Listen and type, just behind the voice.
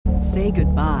Say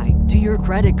goodbye to your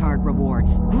credit card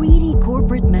rewards. Greedy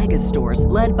corporate mega stores,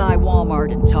 led by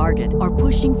Walmart and Target, are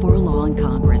pushing for a law in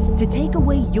Congress to take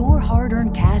away your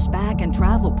hard-earned cash back and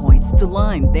travel points to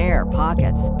line their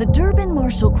pockets. The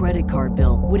Durbin-Marshall credit card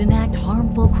bill would enact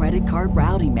harmful credit card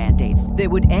routing mandates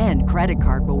that would end credit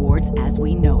card rewards as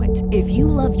we know it. If you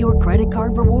love your credit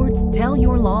card rewards, tell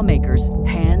your lawmakers,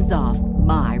 hands off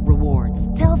my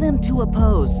rewards. Tell them to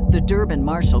oppose the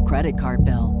Durbin-Marshall credit card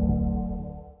bill.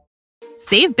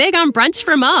 Save big on brunch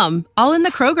for mom, all in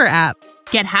the Kroger app.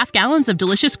 Get half gallons of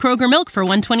delicious Kroger milk for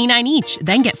 $1.29 each.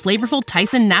 Then get flavorful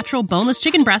Tyson natural boneless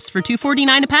chicken breasts for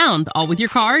 $2.49 a pound, all with your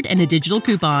card and a digital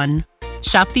coupon.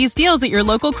 Shop these deals at your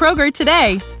local Kroger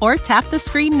today, or tap the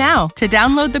screen now to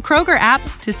download the Kroger app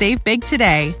to save big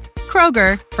today.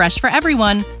 Kroger, fresh for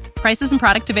everyone. Prices and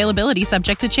product availability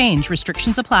subject to change.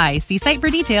 Restrictions apply. See site for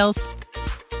details.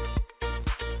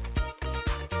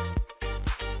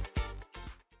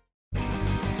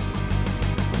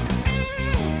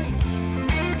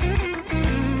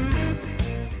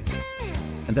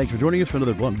 And thanks for joining us for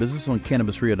another Blunt Business on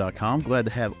CannabisRio.com. Glad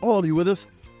to have all of you with us.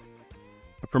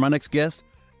 For my next guest,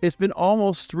 it's been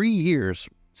almost 3 years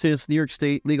since New York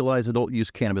State legalized adult use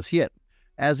cannabis, yet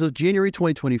as of January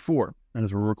 2024, and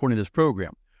as we're recording this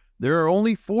program, there are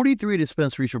only 43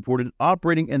 dispensaries reported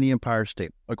operating in the Empire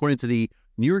State, according to the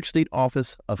New York State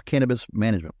Office of Cannabis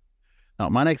Management. Now,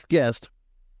 my next guest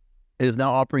is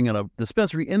now operating at a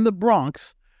dispensary in the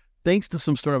Bronx, thanks to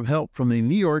some startup help from the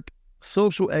New York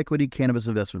Social Equity Cannabis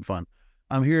Investment Fund.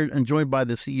 I'm here and joined by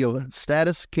the CEO of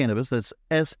Status Cannabis, that's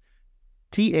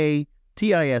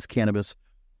STATIS Cannabis,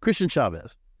 Christian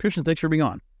Chavez. Christian, thanks for being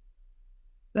on.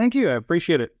 Thank you. I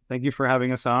appreciate it. Thank you for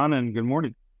having us on, and good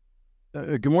morning.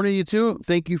 Good morning to you too.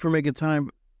 Thank you for making time.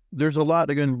 There's a lot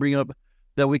to go and bring up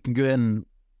that we can go ahead and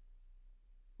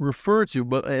refer to,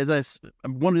 but as I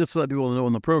wanted to just let people know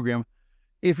in the program,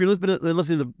 if you're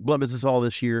listening to Blunt Business all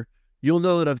this year, you'll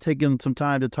know that I've taken some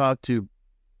time to talk to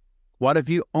quite a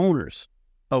few owners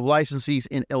of licensees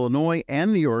in Illinois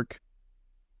and New York.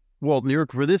 Well, New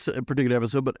York for this particular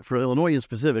episode, but for Illinois in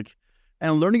specific,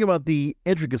 and learning about the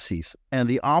intricacies and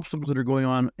the obstacles that are going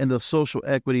on in the social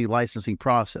equity licensing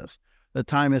process. The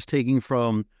time it's taking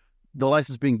from the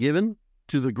license being given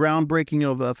to the groundbreaking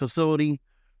of a facility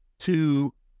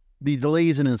to the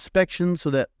delays in inspection so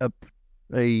that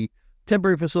a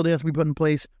temporary facility has to be put in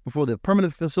place before the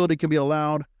permanent facility can be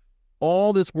allowed.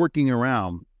 All this working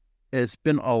around, it's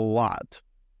been a lot.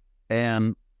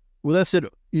 And with that said,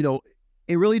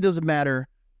 it really doesn't matter,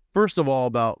 first of all,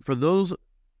 about for those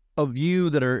of you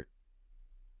that are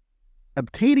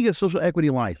obtaining a social equity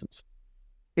license,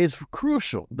 it's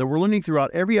crucial that we're learning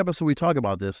throughout every episode we talk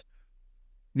about this,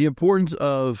 the importance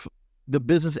of the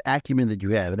business acumen that you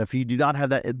have. And if you do not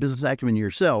have that business acumen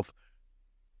yourself,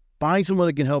 find someone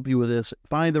that can help you with this,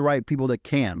 find the right people that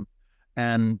can,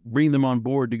 and bring them on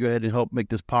board to go ahead and help make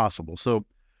this possible. So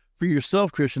for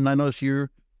yourself, Christian, I noticed you've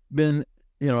been,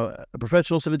 a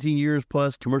professional, 17 years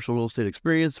plus commercial real estate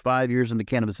experience, 5 years in the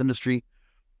cannabis industry,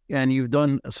 and you've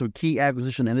done some key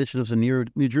acquisition initiatives in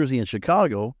New Jersey and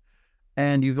Chicago,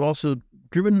 and you've also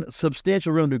driven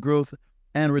substantial revenue growth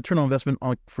and return on investment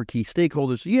for key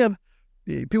stakeholders. So you have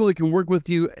people that can work with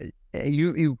you.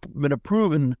 You've been a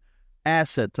proven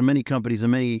asset to many companies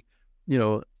and many,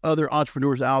 other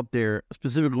entrepreneurs out there,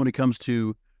 specifically when it comes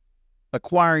to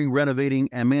acquiring, renovating,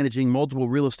 and managing multiple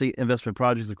real estate investment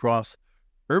projects across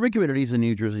urban communities in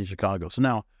New Jersey and Chicago. So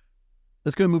now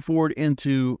let's go move forward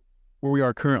into where we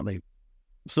are currently.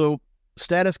 So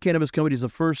Status Cannabis Company is the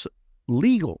first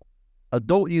legal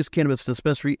adult use cannabis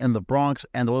dispensary in the Bronx,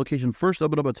 and the location first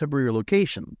opened up a temporary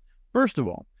location. First of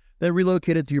all, they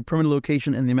relocated to your permanent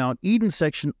location in the Mount Eden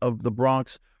section of the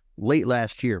Bronx late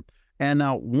last year. And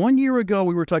now 1 year ago,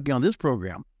 we were talking on this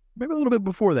program, maybe a little bit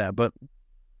before that, but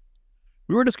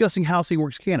we were discussing Housing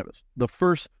Works Cannabis, the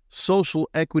first social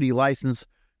equity license,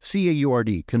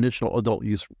 CAURD, conditional adult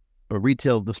use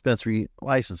retail dispensary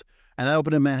license. And that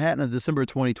opened in Manhattan in December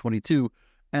 2022.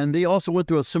 And they also went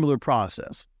through a similar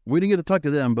process. We didn't get to talk to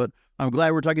them, but I'm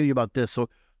glad we're talking to you about this. So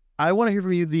I want to hear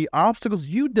from you the obstacles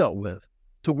you dealt with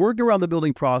to work around the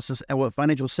building process and what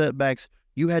financial setbacks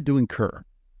you had to incur.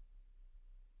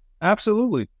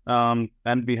 Absolutely.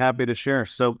 I'd be happy to share.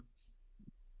 So,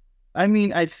 I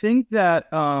think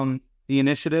that the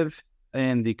initiative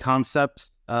and the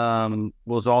concept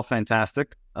was all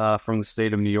fantastic from the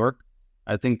state of New York.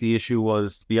 I think the issue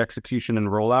was the execution and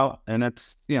rollout, and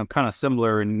it's kind of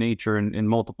similar in nature in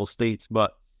multiple states.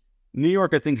 But New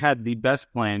York, I think, had the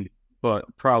best plan, but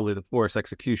probably the poorest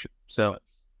execution. So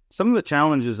some of the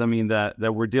challenges,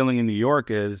 that we're dealing in New York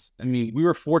is, we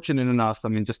were fortunate enough,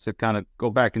 just to kind of go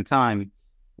back in time,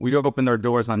 we opened our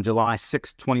doors on July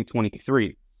 6th,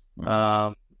 2023.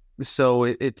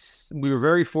 So we were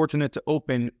very fortunate to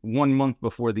open 1 month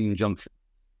before the injunction.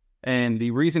 And the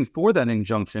reason for that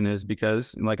injunction is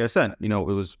because, like I said, it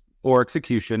was for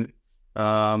execution.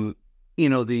 The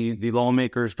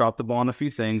lawmakers dropped the ball on a few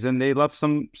things, and they left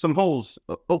some holes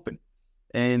open.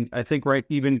 And I think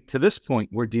even to this point,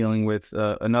 we're dealing with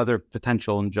another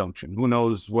potential injunction. Who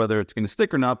knows whether it's going to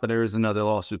stick or not, but there is another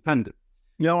lawsuit pending.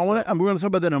 Yeah, we're going to talk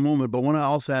about that in a moment, but I want to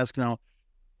also ask now.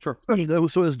 Sure.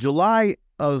 So it's July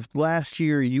of last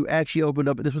year, you actually opened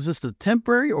up. Was this a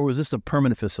temporary or was this a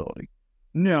permanent facility?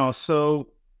 No, so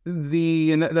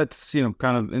that's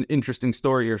kind of an interesting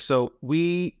story here. So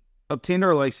we obtained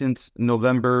our license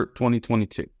November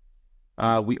 2022.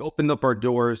 We opened up our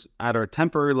doors at our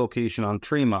temporary location on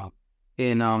Tremont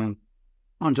on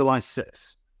July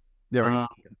 6th.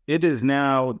 It is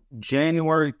now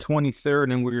January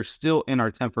 23rd, and we're still in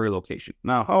our temporary location.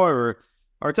 Now, however,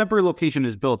 our temporary location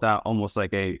is built out almost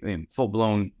like a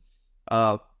full-blown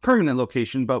permanent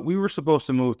location, but we were supposed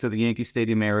to move to the Yankee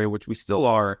Stadium area, which we still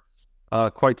are,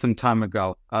 quite some time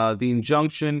ago. The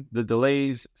injunction, the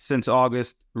delays since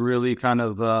August really kind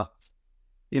of,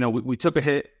 we took a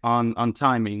hit on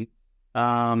timing.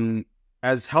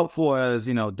 As helpful as,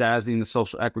 DASNY and the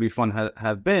Social Equity Fund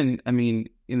have been,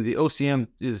 the OCM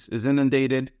is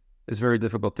inundated. It's very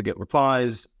difficult to get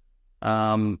replies.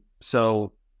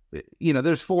 So,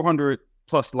 there's 400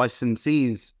 plus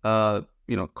licensees, card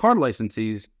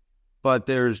licensees, but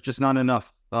there's just not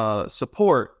enough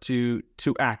support to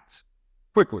act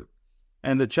quickly.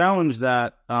 And the challenge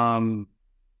that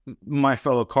my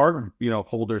fellow card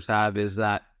holders have is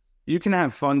that you can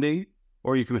have funding,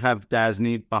 or you can have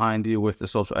DASNY behind you with the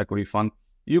Social Equity Fund.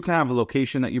 You can have a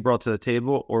location that you brought to the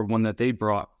table or one that they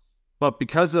brought. But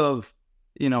because of,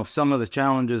 some of the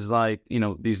challenges like,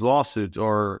 these lawsuits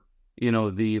or,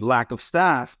 the lack of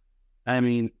staff,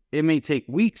 it may take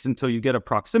weeks until you get a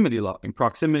proximity lock. And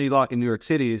proximity lock in New York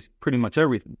City is pretty much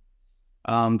everything.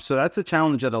 So that's a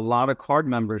challenge that a lot of card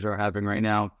members are having right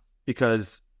now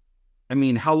because,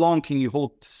 how long can you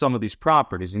hold some of these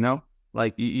properties,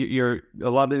 Like a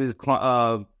lot of these,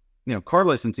 card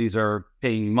licensees are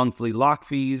paying monthly lock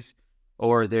fees,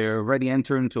 or they're already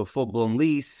entering into a full-blown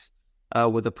lease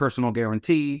with a personal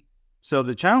guarantee. So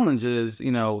the challenge is,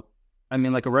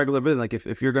 like a regular business, like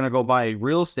if you're going to go buy a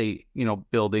real estate,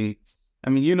 building,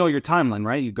 your timeline,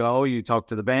 right? You go, you talk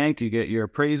to the bank, you get your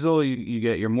appraisal, you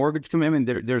get your mortgage commitment.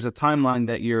 There's a timeline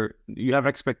that you have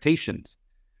expectations.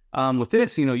 With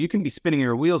this, you can be spinning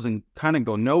your wheels and kind of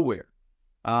go nowhere.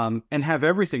 And have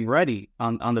everything ready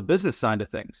on the business side of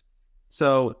things.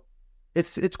 So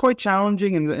it's quite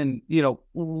challenging. And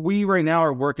we right now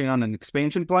are working on an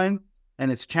expansion plan,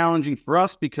 and it's challenging for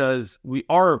us because we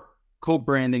are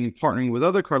co-branding and partnering with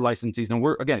other card licensees, and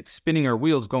we're, again, spinning our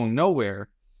wheels going nowhere.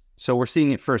 So we're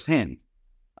seeing it firsthand.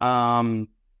 We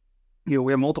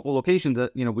have multiple locations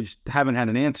that, we just haven't had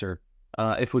an answer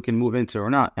if we can move into or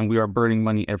not. And we are burning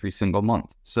money every single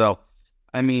month. So,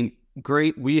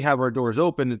 great, we have our doors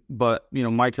open, but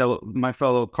my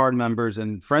fellow card members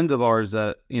and friends of ours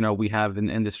that we have in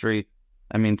the industry,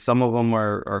 some of them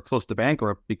are close to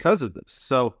bankrupt because of this.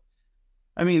 So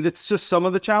it's just some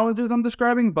of the challenges I'm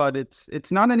describing, but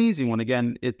it's not an easy one.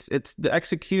 Again, it's the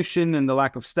execution and the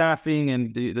lack of staffing,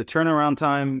 and the turnaround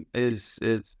time is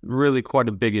really quite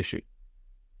a big issue.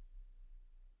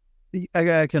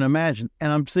 I can imagine,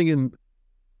 and I'm thinking,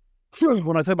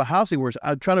 when I talk about Housing Works,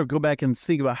 I try to go back and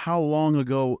think about how long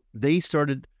ago they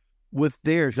started with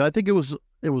theirs. I think it was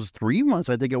 3 months.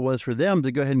 I think it was for them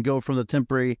to go ahead and go from the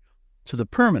temporary to the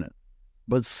permanent,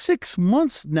 but 6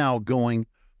 months now going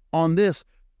on this.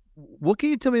 What can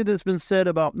you tell me that's been said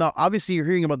about, now obviously you're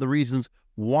hearing about the reasons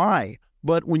why,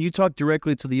 but when you talk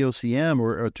directly to the OCM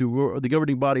or to the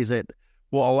governing bodies that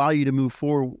will allow you to move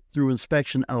forward through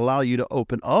inspection and allow you to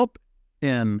open up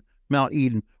in Mount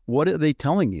Eden, what are they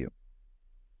telling you?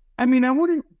 I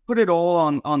wouldn't put it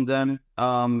all on them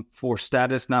for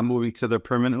status not moving to their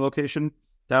permanent location.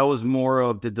 That was more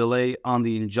of the delay on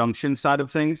the injunction side of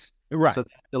things. Right. So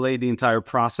that delayed the entire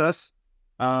process.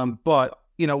 But,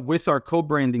 with our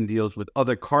co-branding deals with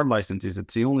other card licensees,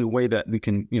 it's the only way that we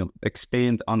can,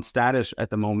 expand on status at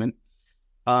the moment.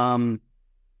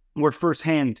 We're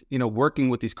firsthand, working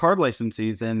with these card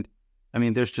licensees, and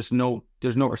there's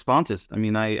no responses.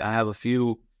 I have a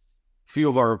few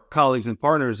of our colleagues and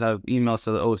partners have emails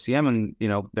to the OCM, and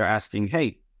they're asking,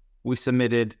 hey, we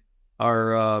submitted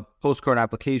our postcard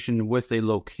application with a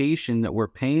location that we're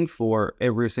paying for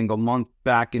every single month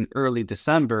back in early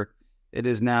December. It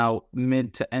is now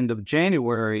mid to end of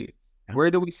January.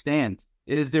 Where do we stand?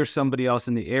 is there somebody else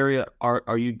in the area?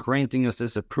 Are you granting us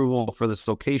this approval for this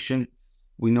location?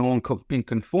 We know it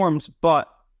conforms, but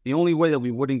the only way that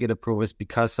we wouldn't get approval is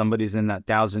because somebody's in that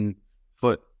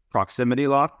 1,000-foot proximity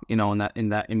lock, in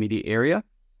that immediate area.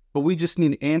 But we just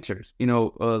need answers.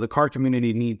 The car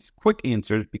community needs quick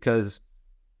answers because,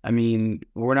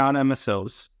 we're not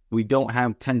MSOs. We don't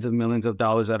have tens of millions of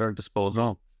dollars at our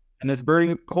disposal. And it's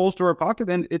burning holes to our pocket,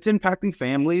 and it's impacting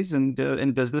families and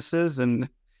businesses, and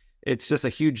it's just a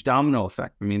huge domino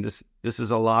effect. This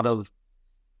is a lot of,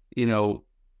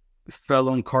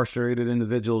 fellow incarcerated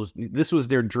individuals. This was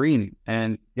their dream,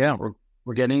 and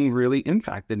we're getting really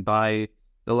impacted by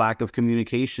the lack of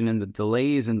communication and the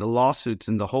delays and the lawsuits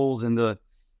and the holes in the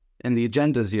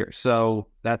agendas here. So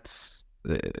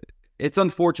it's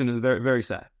unfortunate and very, very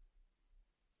sad.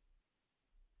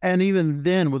 And even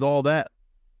then, with all that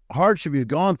hardship you've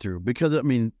gone through, because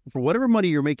for whatever money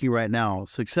you're making right now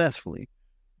successfully,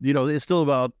 it's still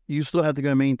about, you still have to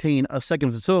go maintain a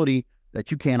second facility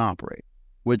that you can't operate,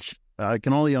 which I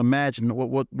can only imagine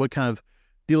what kind of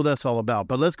deal that's all about.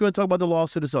 But let's go ahead and talk about the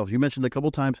lawsuit itself. You mentioned a couple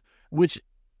of times, which,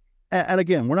 and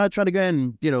again, we're not trying to go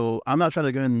in, I'm not trying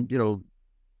to go in,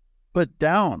 put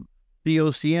down the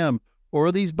OCM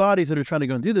or these bodies that are trying to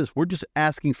go and do this. We're just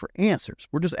asking for answers.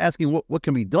 We're just asking what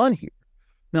can be done here.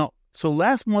 Now, so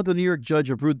last month, a New York judge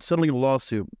approved settling a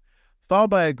lawsuit filed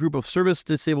by a group of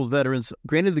service-disabled veterans,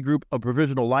 granted the group a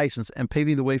provisional license and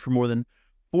paving the way for more than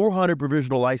 400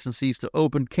 provisional licensees to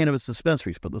open cannabis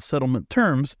dispensaries. But the settlement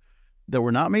terms that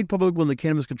were not made public when the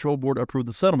Cannabis Control Board approved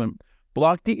the settlement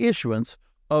blocked the issuance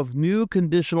of new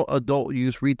conditional adult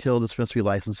use retail dispensary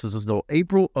licenses until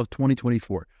April of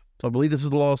 2024. So I believe this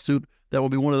is a lawsuit that will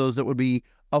be one of those that would be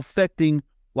affecting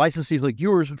licensees like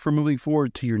yours for moving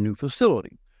forward to your new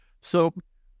facility. So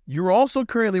you're also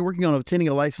currently working on obtaining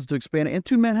a license to expand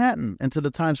into Manhattan, into the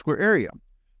Times Square area.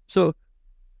 So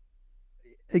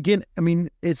again,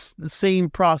 it's the same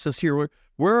process here.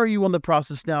 Where are you on the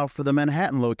process now for the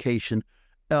Manhattan location?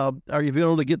 Are you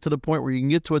able to get to the point where you can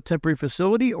get to a temporary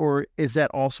facility, or is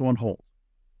that also on hold?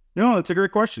 No, it's a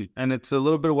great question. And it's a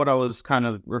little bit of what I was kind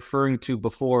of referring to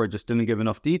before, just didn't give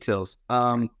enough details.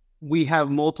 We have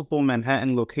multiple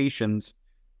Manhattan locations,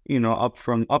 up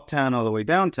from uptown all the way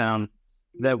downtown,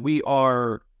 that we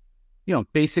are,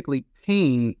 basically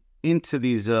paying into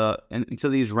these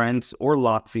rents or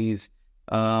lot fees,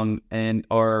 and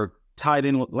are tied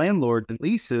in with landlord and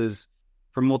leases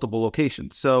for multiple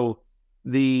locations. So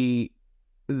I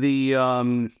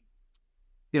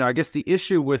guess the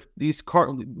issue with these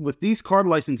card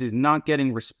licenses not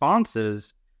getting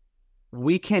responses,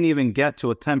 we can't even get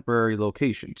to a temporary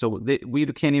location. So we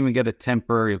can't even get a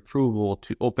temporary approval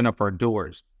to open up our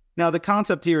doors. Now, the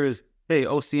concept here is, hey,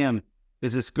 OCM,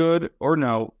 is this good or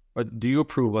no? Or do you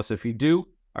approve us? If you do,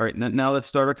 all right, now let's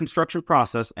start our construction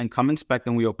process and come inspect,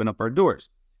 and we open up our doors.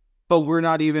 But we're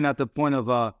not even at the point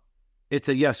of it's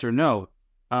a yes or no.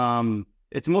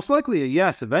 It's most likely a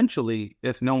yes eventually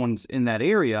if no one's in that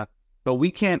area, but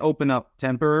we can't open up a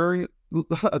temporary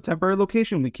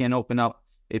location. We can't open up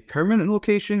a permanent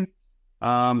location.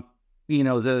 The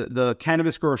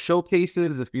Cannabis Grower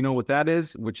Showcases, if you know what that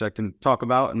is, which I can talk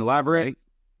about and elaborate,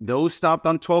 those stopped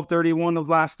on 12/31 of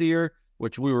last year,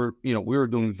 which we were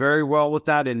doing very well with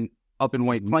that up in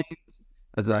White Plains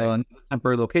as a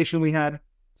temporary location we had.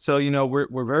 So,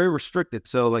 we're very restricted.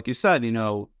 So like you said,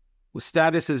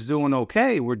 status is doing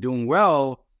okay. We're doing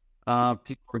well.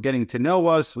 People are getting to know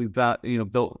us. We've got,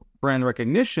 built brand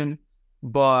recognition,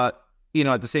 but,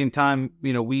 at the same time,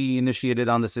 we initiated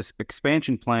on this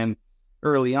expansion plan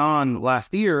early on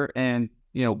last year. And,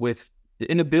 with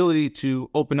the inability to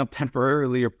open up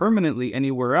temporarily or permanently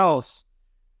anywhere else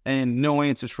and no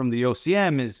answers from the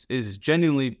OCM is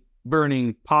genuinely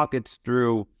burning pockets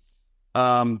through,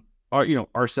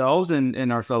 ourselves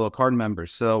and our fellow card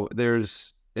members. So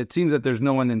it seems that there's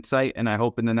no one in sight, and I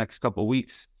hope in the next couple of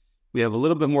weeks we have a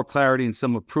little bit more clarity and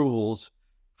some approvals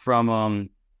from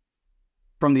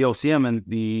the OCM. And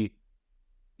the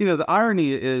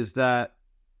irony is that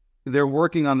they're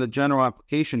working on the general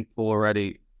application pool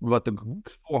already, but the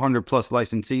 400 plus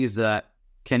licensees that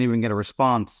can't even get a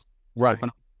response, right?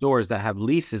 Doors that have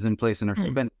leases in place and are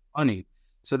spending money.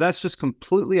 So that's just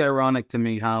completely ironic to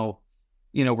me how,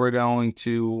 we're going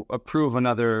to approve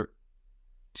another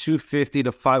 250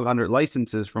 to 500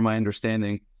 licenses, from my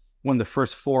understanding, when the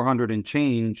first 400 and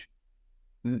change,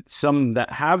 some that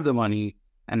have the money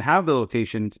and have the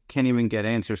locations, can't even get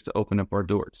answers to open up our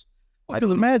doors.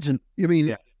 Because imagine,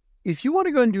 if you want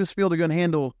to go into a field to go and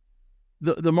handle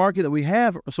the market that we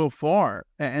have so far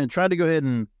and try to go ahead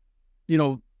and,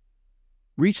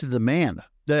 reach the demand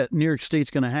that New York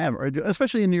State's going to have, or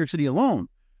especially in New York City alone,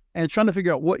 and trying to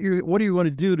figure out what are you going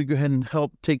to do to go ahead and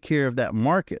help take care of that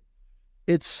market.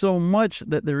 It's so much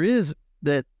that there is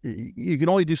that you can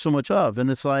only do so much of. And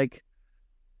it's like,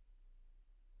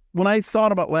 when I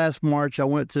thought about last March, I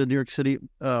went to New York City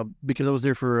because I was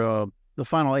there for the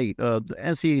Final Eight, the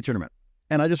NCAA tournament.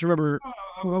 And I just remember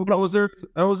I was there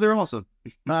also.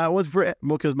 I was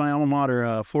because my alma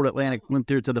mater, Florida Atlantic, went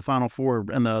there to the Final Four,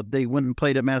 and they went and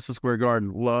played at Madison Square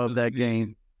Garden. Love that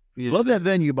game. Yeah. Love that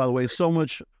venue, by the way. So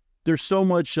much. There's so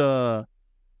much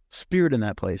spirit in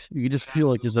that place. You can just feel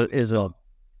like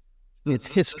it's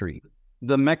history.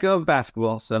 The Mecca of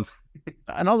basketball. So,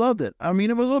 and I loved it. I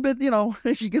mean, it was a little bit,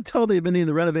 as you can tell, they've been needing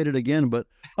to renovate it again, but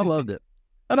I loved it.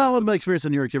 And I love my experience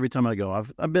in New York every time I go.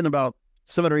 I've been about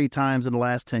 7 or 8 times in the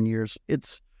last 10 years.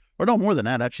 Or no, more than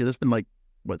that, actually. That's been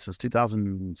since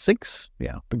 2006?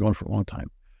 Yeah, been going for a long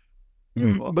time.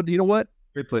 But you know what?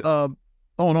 Great place. Oh,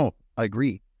 no, I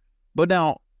agree. But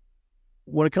now,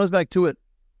 when it comes back to it,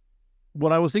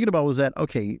 what I was thinking about was that,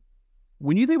 okay,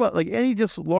 when you think about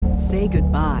Say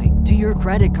goodbye to your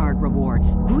credit card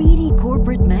rewards. Greedy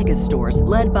corporate mega stores,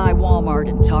 led by Walmart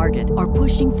and Target, are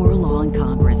pushing for a law in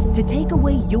Congress to take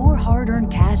away your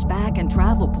hard-earned cash back and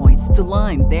travel points to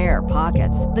line their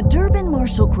pockets. The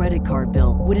Durbin-Marshall credit card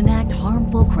bill would enact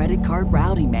harmful credit card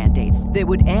routing mandates that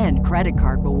would end credit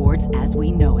card rewards as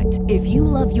we know it. If you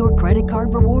love your credit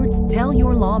card rewards, tell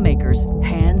your lawmakers,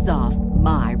 hands off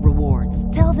my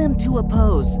rewards. Tell them to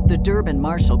oppose the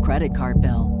Durbin-Marshall credit card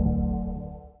bill.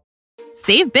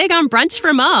 Save big on brunch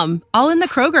for mom, all in the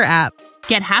Kroger app.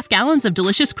 Get half gallons of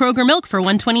delicious Kroger milk for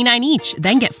 $1.29 each.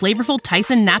 Then get flavorful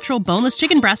Tyson natural boneless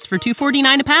chicken breasts for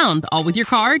 $2.49 a pound, all with your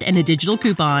card and a digital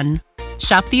coupon.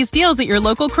 Shop these deals at your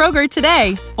local Kroger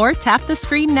today, or tap the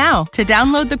screen now to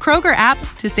download the Kroger app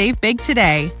to save big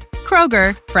today.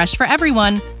 Kroger, fresh for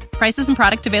everyone. Prices and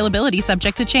product availability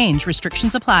subject to change.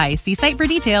 Restrictions apply. See site for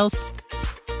details.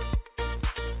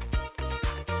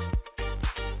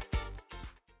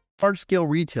 Large-scale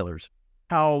retailers,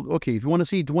 if you want to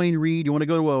see Dwayne Reed, you want to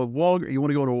go to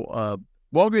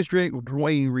Walgreens, drink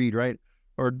Dwayne Reed, right?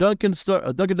 Or Dunkin'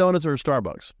 Donuts or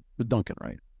Starbucks with Dunkin',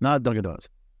 right? Not Dunkin' Donuts,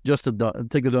 just to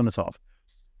take the donuts off.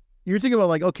 You're thinking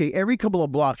about every couple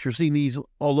of blocks, you're seeing these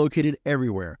all located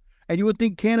everywhere. And you would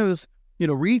think cannabis,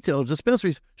 retailers,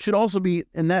 dispensaries should also be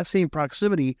in that same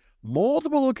proximity,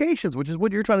 multiple locations, which is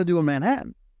what you're trying to do in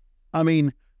Manhattan. I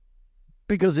mean,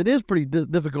 because it is pretty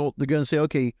difficult to go and say,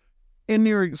 okay, in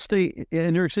New York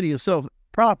City itself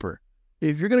proper,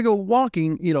 if you're going to go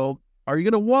walking, are you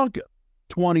going to walk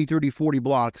 20, 30, 40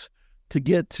 blocks to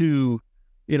get to,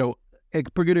 a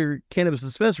particular cannabis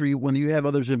dispensary when you have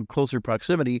others in closer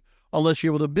proximity, unless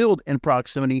you're able to build in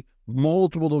proximity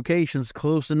multiple locations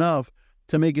close enough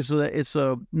to make it so that it's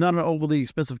not an overly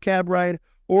expensive cab ride,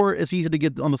 or it's easy to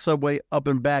get on the subway up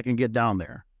and back and get down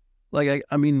there.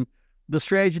 I mean, the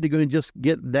strategy to go and just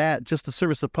get that just to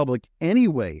service the public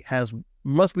anyway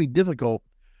must be difficult,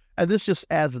 and this just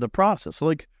adds to the process.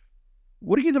 So,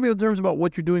 what do you tell me in terms about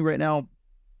what you're doing right now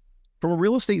from a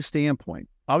real estate standpoint?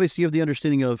 Obviously, you have the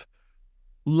understanding of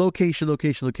location,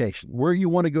 where you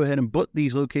want to go ahead and put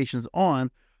these locations on,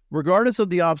 regardless of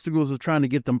the obstacles of trying to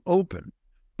get them open.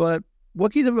 But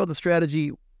what can you tell me about the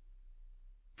strategy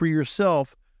for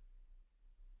yourself,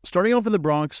 starting off in the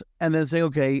Bronx and then saying,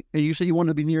 okay, and you said you wanted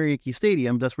to be near Yankee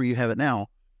Stadium, that's where you have it now.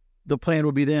 The plan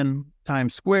would be then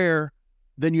Times Square,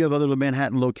 then you have other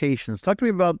Manhattan locations. Talk to me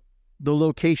about the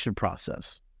location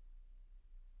process.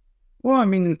 Well, I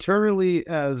mean, internally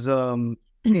as a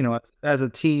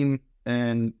team,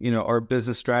 and our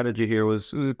business strategy here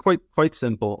was quite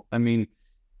simple. I mean,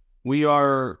 we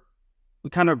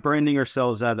kind of branding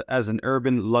ourselves as an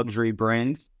urban luxury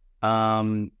brand,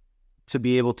 to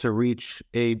be able to reach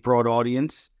a broad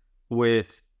audience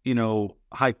with,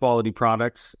 high quality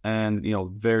products and,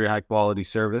 very high quality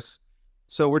service.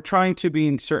 So we're trying to be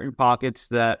in certain pockets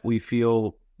that we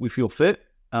feel fit.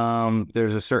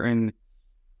 There's a certain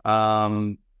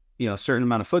amount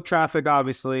of foot traffic,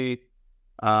 obviously,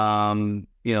 an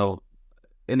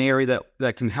area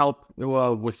that can help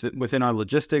within our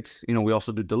logistics. We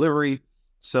also do delivery.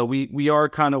 So we are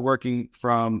kind of working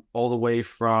from all the way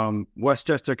from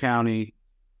Westchester County,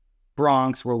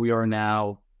 Bronx, where we are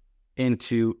now,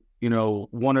 into,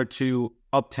 1 or 2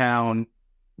 uptown,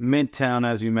 midtown,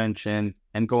 as you mentioned,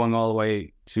 and going all the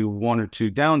way to 1 or 2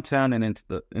 downtown and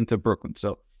into Brooklyn.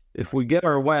 So if we get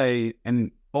our way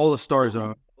and all the stars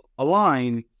are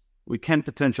aligned, we can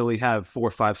potentially have 4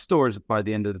 or 5 stores by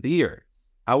the end of the year.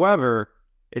 However,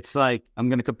 it's like, I'm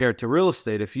going to compare it to real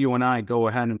estate. If you and I go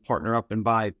ahead and partner up and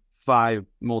buy 5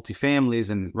 multifamilies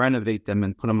and renovate them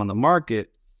and put them on the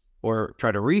market, or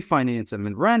try to refinance them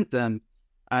and rent them,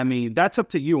 I mean, that's up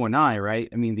to you and I, right?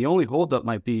 I mean, the only holdup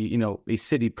might be, you know, a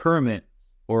city permit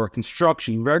or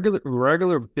construction,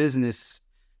 regular business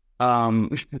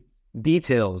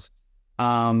details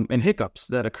and hiccups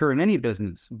that occur in any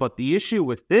business. But the issue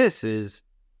with this is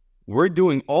we're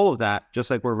doing all of that, just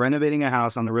like we're renovating a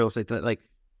house on the real estate. Like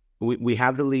we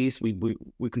have the lease, we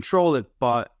control it,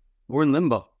 but we're in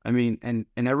limbo. I mean, and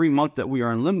every month that we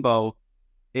are in limbo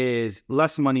is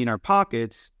less money in our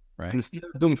pockets. Right. And instead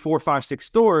of doing 4, 5, 6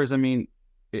 stores, I mean,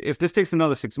 if this takes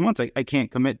another 6 months, I can't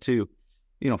commit to,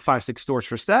 5, 6 stores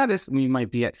for Status. We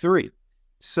might be at 3.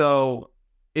 So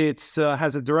it's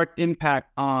has a direct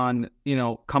impact on,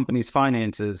 companies'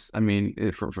 finances. I mean,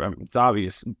 it's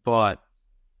obvious, but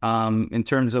in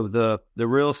terms of the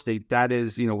real estate, that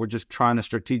is, we're just trying to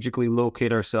strategically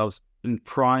locate ourselves in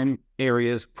prime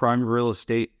areas, prime real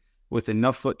estate with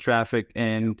enough foot traffic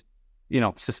and,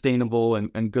 sustainable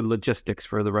and good logistics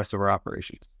for the rest of our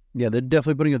operations. Yeah, they're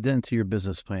definitely putting a dent into your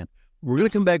business plan. We're going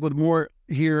to come back with more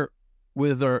here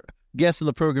with our guest in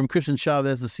the program, Christian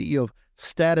Chavez, the CEO of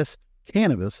Status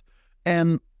Cannabis.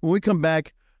 And when we come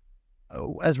back,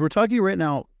 as we're talking right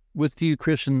now with you,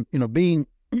 Christian, being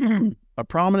a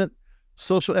prominent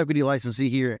social equity licensee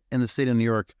here in the state of New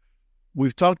York,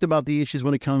 we've talked about the issues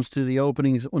when it comes to the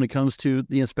openings, when it comes to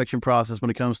the inspection process,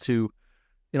 when it comes to,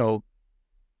 the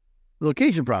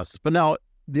location process. But now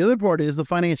the other part is the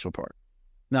financial part.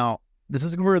 Now, this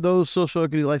is for those social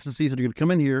equity licensees that are going to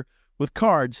come in here with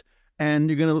cards, and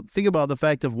you're going to think about the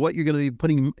fact of what you're going to be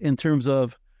putting in terms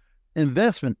of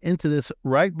investment into this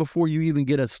right before you even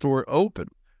get a store open.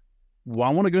 Well,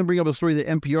 I want to go and bring up a story that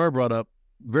NPR brought up.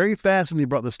 Very fast when they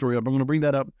brought the story up. I'm going to bring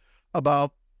that up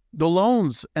about the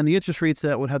loans and the interest rates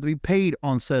that would have to be paid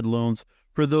on said loans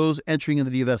for those entering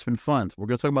into the investment funds. We're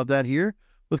going to talk about that here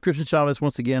with Christian Chavez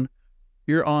once again.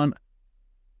 You're on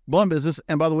Blunt Business.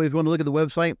 And by the way, if you want to look at the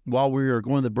website while we are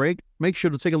going to the break, make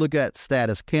sure to take a look at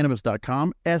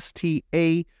statuscannabis.com,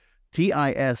 STATIS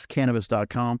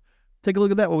cannabis.com. Take a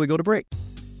look at that while we go to break.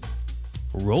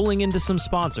 Rolling into some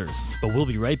sponsors, but we'll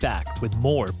be right back with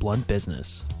more Blunt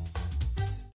Business.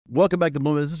 Welcome back to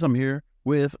Blunt Business. I'm here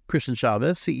with Christian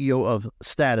Chavez, CEO of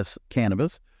Status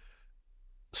Cannabis.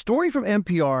 Story from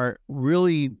NPR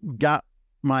really got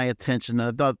my attention.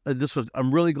 I thought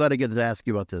I'm really glad I get to ask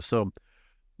you about this. So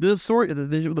this story,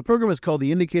 the program is called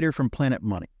The Indicator from Planet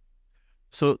Money.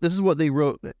 So this is what they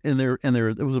wrote in their,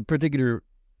 it was a particular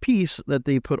piece that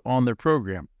they put on their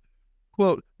program.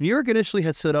 Quote, New York initially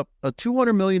had set up a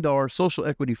 $200 million social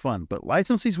equity fund, but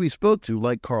licensees we spoke to,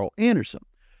 like Carl Anderson,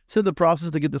 said the process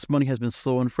to get this money has been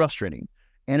slow and frustrating.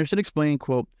 Anderson explained,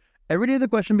 quote, every day the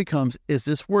question becomes, is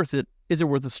this worth it? Is it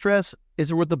worth the stress?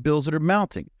 Is it worth the bills that are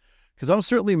mounting? Because I'm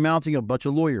certainly mounting a bunch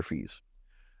of lawyer fees.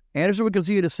 Anderson would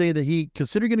continue to say that he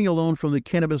considered getting a loan from the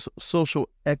Cannabis Social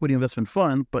Equity Investment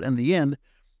Fund, but in the end,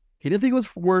 he didn't think it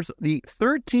was worth the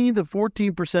 13 to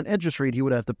 14% interest rate he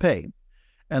would have to pay.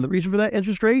 And the reason for that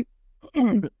interest rate,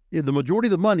 the majority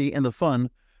of the money in the fund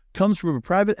comes from a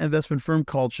private investment firm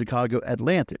called Chicago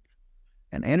Atlantic.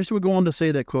 And Anderson would go on to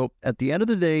say that, quote, at the end of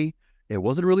the day, it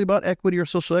wasn't really about equity or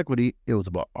social equity. It was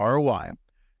about ROI.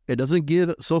 It doesn't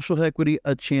give social equity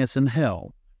a chance in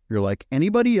hell. You're like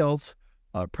anybody else,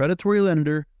 a predatory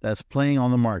lender that's playing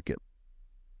on the market.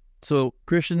 So,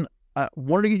 Christian, I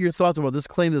wanted to get your thoughts about this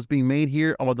claim that's being made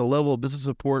here about the level of business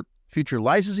support future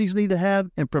licensees need to have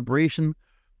in preparation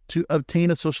to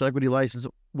obtain a social equity license.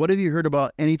 What have you heard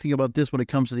about anything about this when it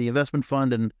comes to the investment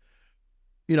fund and,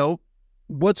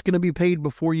 what's going to be paid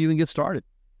before you even get started?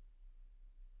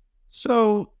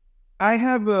 So I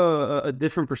have a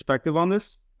different perspective on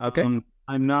this. Okay.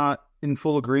 I'm not in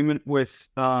full agreement with,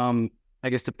 I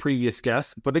guess, the previous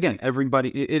guest. But again,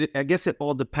 everybody, I guess it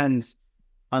all depends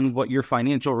on what your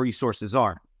financial resources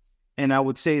are. And I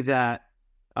would say that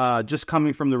just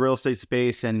coming from the real estate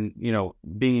space and,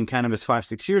 being in cannabis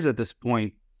 5-6 years at this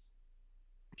point,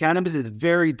 cannabis is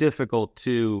very difficult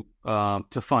to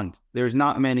fund. There's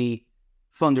not many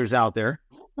funders out there.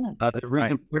 The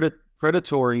reason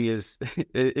predatory is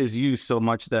used so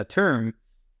much, that term,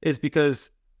 is because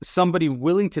somebody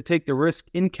willing to take the risk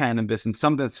in cannabis and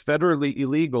something that's federally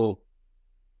illegal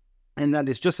and that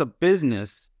is just a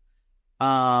business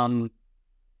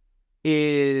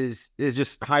is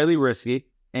just highly risky,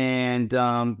 and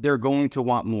they're going to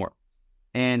want more.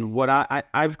 And what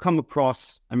I've come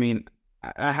across,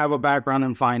 I have a background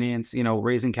in finance,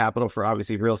 raising capital for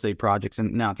obviously real estate projects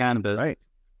and now cannabis. Right.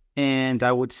 And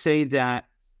I would say that,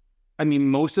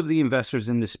 most of the investors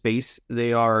in this space,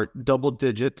 they are double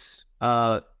digits,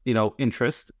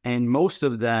 interest, and most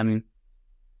of them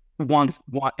want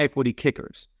equity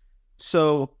kickers.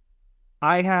 So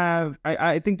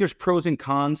I think there's pros and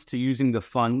cons to using the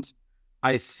fund.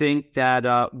 I think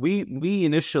that we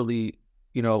initially,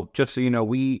 just so you know,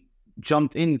 we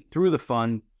jumped in through the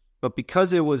fund, but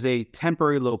because it was a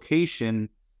temporary location,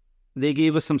 they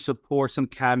gave us some support, some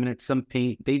cabinets, some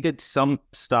paint. They did some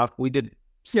stuff. We did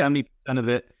 70% of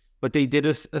it, but they did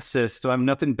assist. So I have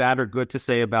nothing bad or good to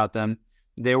say about them.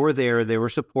 They were there. They were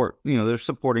they're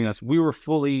supporting us. We were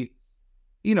fully,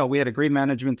 we had a great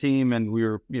management team and we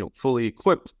were, fully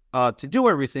equipped to do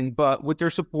everything. But with their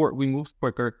support, we moved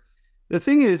quicker. The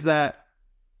thing is that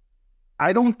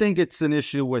I don't think it's an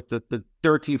issue with the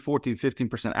 13, 14,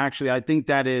 15%. Actually, I think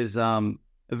that is a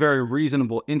very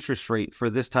reasonable interest rate for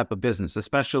this type of business,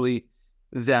 especially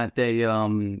that they,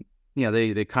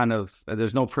 they kind of,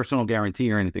 there's no personal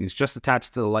guarantee or anything. It's just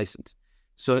attached to the license.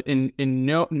 So in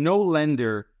no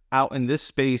lender out in this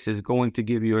space is going to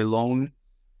give you a loan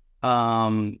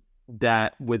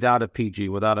that without a PG,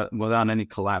 without any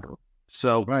collateral.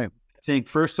 So Right. I think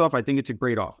first off, I think it's a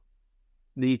great offer.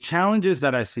 The challenges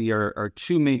that I see are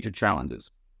two major challenges.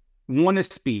 One is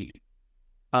speed.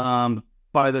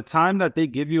 By the time that they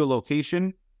give you a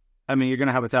location, you're going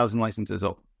to have 1,000 licenses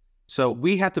open. So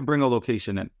we had to bring a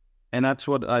location in. And that's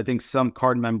what I think some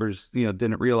card members,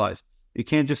 didn't realize. You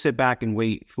can't just sit back and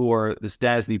wait for this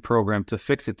DASNY program to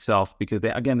fix itself because they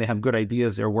have good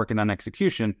ideas. They're working on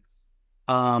execution.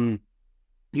 You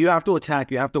have to attack.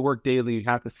 You have to work daily. You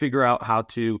have to figure out how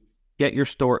to get your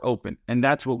store open. And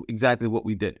that's exactly what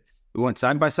we did. We went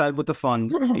side by side with the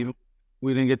fund. Even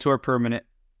we didn't get to our permanent,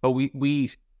 but we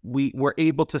were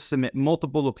able to submit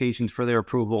multiple locations for their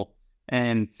approval.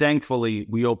 And thankfully,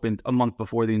 we opened a month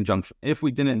before the injunction. If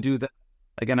we didn't do that,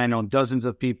 again, I know dozens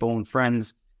of people and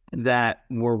friends that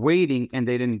were waiting and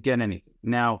they didn't get anything.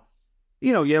 Now,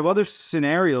 you have other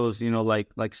scenarios,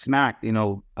 like Smack,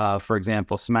 for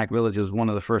example, Smack Village was one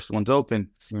of the first ones open.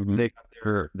 Mm-hmm.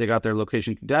 They got their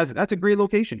location. That's a great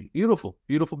location. Beautiful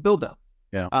build out.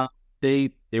 Yeah.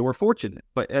 They were fortunate,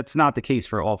 but that's not the case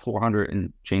for all 400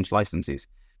 and change licensees.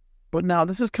 But now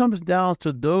this comes down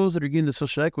to those that are getting the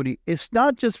social equity. It's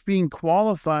not just being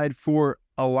qualified for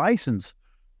a license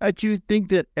that you think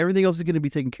that everything else is going to be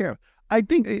taken care of. I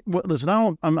think, listen,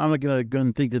 I'm not going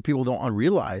to think that people don't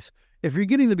realize if you're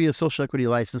getting to be a social equity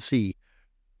licensee,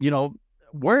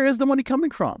 where is the money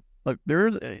coming from? Like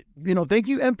thank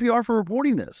you NPR for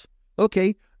reporting this.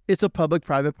 Okay, it's a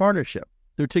public-private partnership.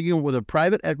 They're taking it with a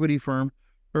private equity firm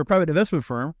or a private investment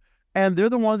firm, and they're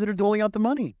the ones that are doling out the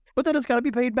money. But then it's got to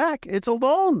be paid back. It's a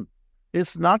loan.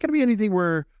 It's not going to be anything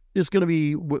where it's going to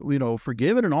be,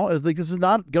 forgiven and all. It's like, this is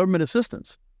not government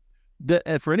assistance.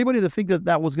 For anybody to think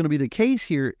that was going to be the case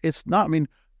here, it's not.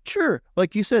 Sure,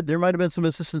 like you said, there might have been some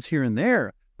assistance here and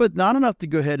there, but not enough to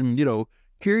go ahead and,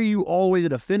 carry you all the way to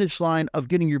the finish line of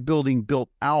getting your building built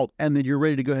out, and then you're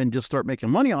ready to go ahead and just start making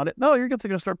money on it. No, you're going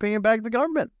to start paying back the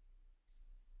government.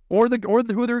 Or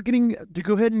who they're getting to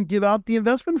go ahead and give out the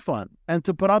investment fund and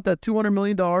to put out that $200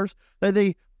 million that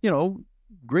they,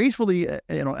 gracefully,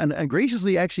 and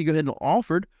graciously actually go ahead and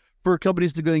offered for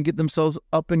companies to go and get themselves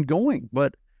up and going.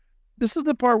 But this is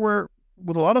the part where,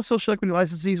 with a lot of social equity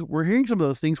licensees, we're hearing some of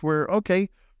those things where, okay,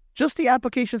 just the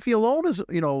application fee alone is,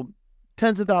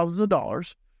 tens of thousands of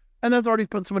dollars, and that's already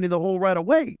put somebody in the hole right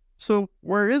away. So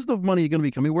where is the money going to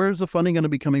be coming? Where is the funding going to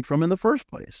be coming from in the first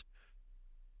place?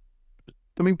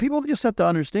 People just have to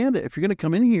understand that if you're going to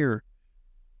come in here,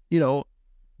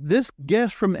 this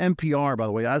guest from NPR, by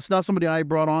the way, it's not somebody I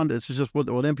brought on. It's just what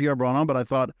NPR brought on, but I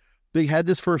thought they had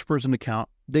this first person account.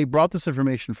 They brought this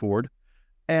information forward.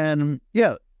 And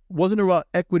wasn't about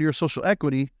equity or social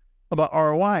equity, about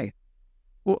ROI.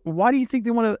 Well, why do you think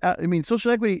they want to,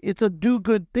 social equity, it's a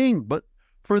do-good thing, but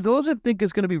for those that think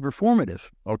it's going to be performative,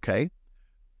 okay,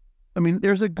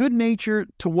 there's a good nature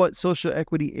to what social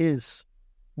equity is.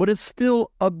 But it's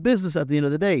still a business at the end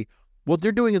of the day. What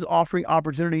they're doing is offering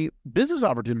business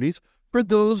opportunities for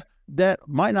those that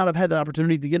might not have had the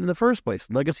opportunity to get in the first place.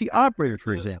 Legacy operators,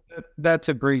 for example. That's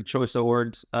a great choice of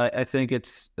words. I think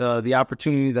it's the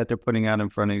opportunity that they're putting out in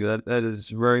front of you. That is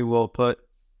very well put.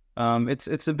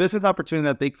 It's a business opportunity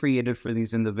that they created for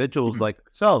these individuals like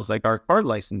ourselves, like our card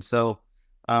license. So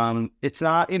it's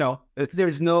not,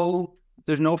 there's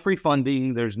no free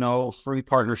funding. There's no free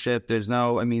partnership. There's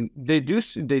no, they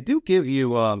do give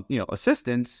you,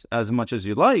 assistance as much as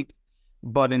you like,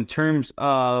 but in terms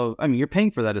of, you're paying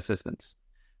for that assistance.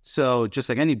 So just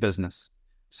like any business.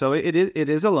 So it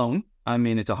is a loan.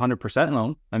 It's 100%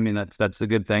 loan. That's a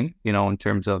good thing, in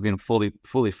terms of,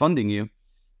 fully funding you.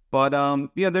 But,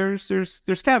 there's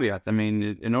caveats.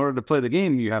 In order to play the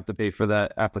game, you have to pay for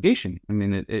that application.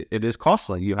 It is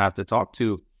costly. You have to talk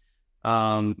to,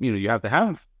 you have to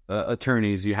have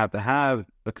attorneys. You have to have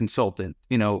a consultant.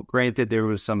 Granted, there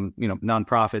was some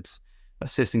nonprofits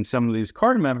assisting some of these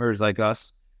card members like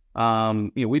us.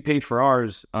 We paid for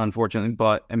ours, unfortunately,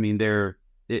 but I mean,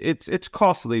 it's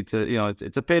costly to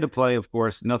it's a pay to play, of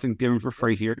course. Nothing's given for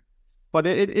free here, but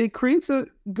it creates a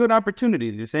good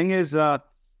opportunity. The thing is,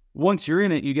 once you're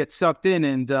in it, you get sucked in,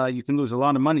 and you can lose a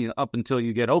lot of money up until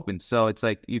you get open. So it's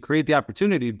like you create the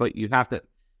opportunity, but you have to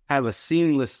have a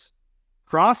seamless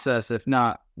process. If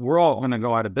not, we're all going to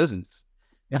go out of business.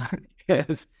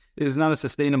 It's not a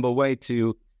sustainable way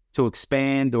to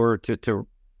expand or to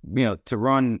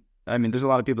run. I mean, there's a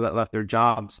lot of people that left their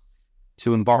jobs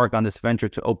to embark on this venture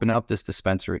to open up this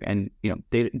dispensary, and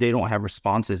they don't have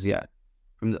responses yet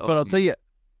from the OC. But I'll tell you,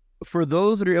 for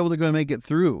those that are able to go and make it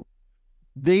through,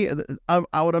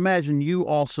 I would imagine you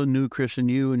also knew, Christian,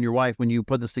 you and your wife, when you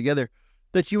put this together,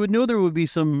 that you would know there would be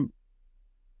some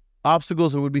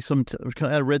obstacles, there would be some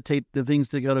kind of red tape, the things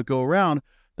that got to go around,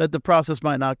 that the process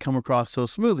might not come across so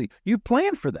smoothly. You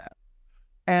plan for that.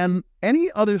 And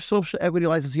any other social equity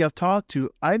licensee I've talked to,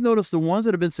 I've noticed the ones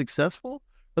that have been successful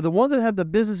are the ones that have the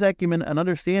business acumen and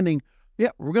understanding,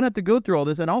 we're going to have to go through all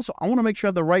this. And also, I want to make sure I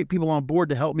have the right people on board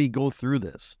to help me go through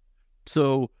this.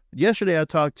 So yesterday I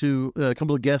talked to a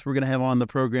couple of guests we're going to have on the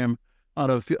program on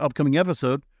an upcoming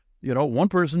episode. One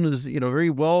person is, very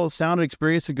well sounded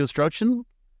experience in construction,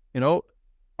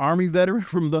 Army veteran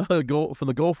from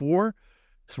the Gulf War.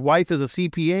 His wife is a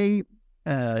CPA.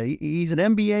 He's an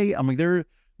MBA. I mean,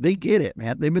 they get it,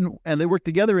 man. They work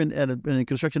together in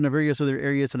construction and various other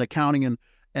areas and accounting and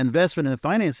investment and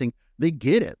financing. They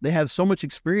get it. They have so much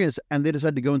experience, and they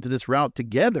decided to go into this route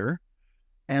together,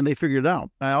 and they figured it out.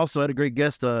 I also had a great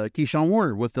guest, Keyshawn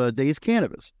Warner with Days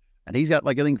Cannabis, and he's got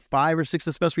I think 5 or 6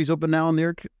 dispensaries open now in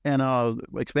there, and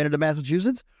expanded to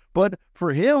Massachusetts. But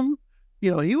for him,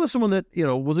 he was someone that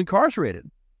was incarcerated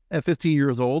at 15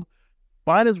 years old.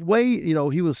 Find his way,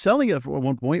 he was selling it at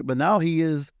one point, but now he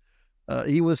was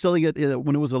selling it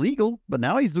when it was illegal, but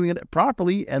now he's doing it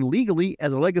properly and legally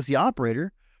as a legacy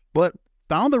operator, but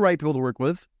found the right people to work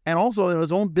with, and also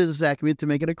his own business acumen to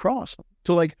make it across.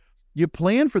 So you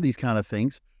plan for these kind of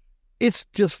things. It's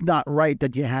just not right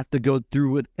that you have to go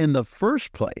through it in the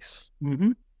first place.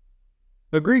 Mm-hmm.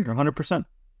 Agreed, 100%.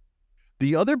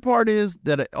 The other part is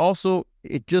that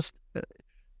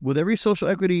with every social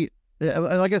equity,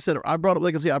 like I said, I brought up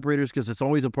legacy operators because it's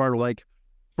always a part of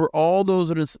for all those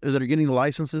that are getting the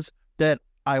licenses, that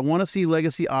I want to see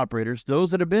legacy operators,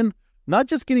 those that have been not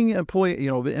just getting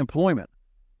employment,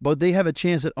 but they have a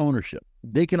chance at ownership.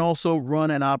 They can also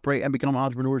run and operate and become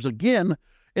entrepreneurs again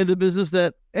in the business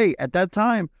that, hey, at that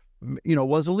time,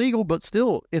 was illegal, but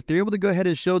still, if they're able to go ahead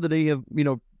and show that they have,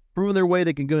 proven their way,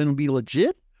 they can go ahead and be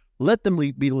legit, let them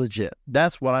be legit.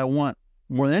 That's what I want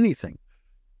more than anything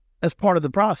as part of the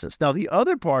process. Now, the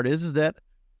other part is that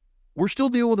we're still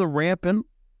dealing with a rampant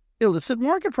illicit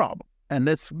market problem, and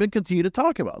that's been continued to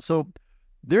talk about. So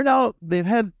they've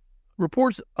had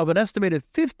reports of an estimated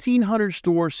 1,500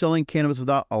 stores selling cannabis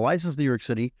without a license in New York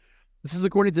City. This is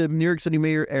according to New York City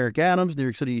Mayor Eric Adams. New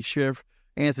York City Sheriff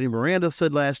Anthony Miranda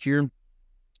said last year,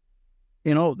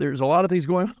 there's a lot of things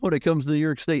going on when it comes to New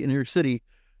York State and New York City.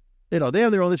 They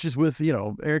have their own issues with,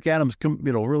 Eric Adams,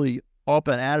 really up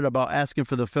and at it about asking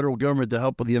for the federal government to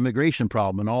help with the immigration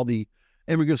problem and all the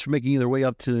immigrants are making their way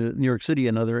up to New York City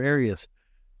and other areas.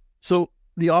 So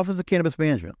the Office of Cannabis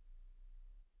Management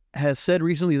has said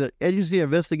recently that agency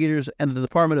investigators and the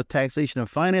Department of Taxation and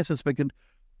Finance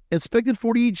inspected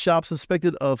 48 shops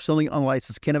suspected of selling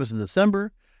unlicensed cannabis in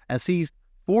December and seized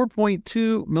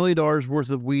 $4.2 million worth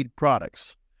of weed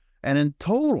products. And in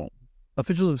total,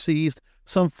 officials have seized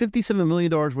some $57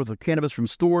 million worth of cannabis from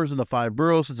stores in the 5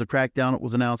 boroughs since the crackdown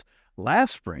was announced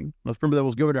last spring. Let's remember that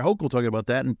was Governor Hochul talking about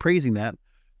that and praising that.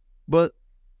 But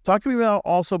talk to me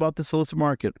also about this illicit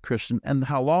market, Christian, and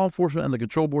how law enforcement and the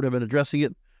control board have been addressing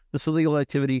it, this illegal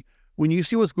activity. When you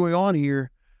see what's going on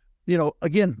here,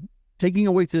 again, taking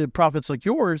away the profits like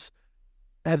yours,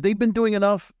 have they been doing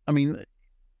enough? I mean,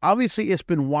 obviously it's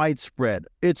been widespread.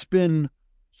 It's been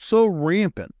so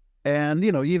rampant. And,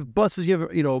 you have buses, you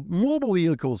have, mobile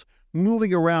vehicles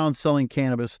moving around selling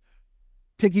cannabis,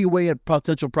 taking away at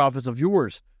potential profits of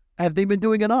yours. Have they been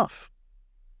doing enough?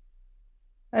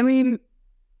 I mean,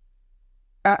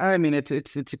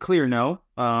 it's a clear no.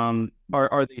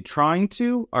 Are they trying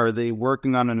to? Are they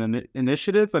working on an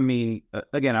initiative? I mean,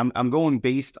 again, I'm going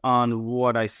based on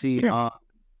what I see on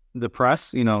the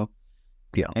press,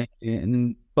 Yeah.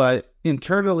 But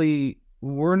internally,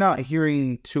 we're not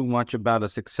hearing too much about a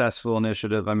successful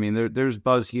initiative. I mean, there's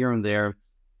buzz here and there,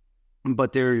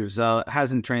 but there's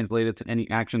hasn't translated to any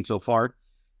action so far.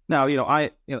 Now,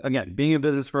 again, being in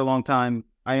business for a long time,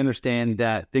 I understand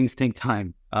that things take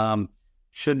time.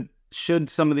 Should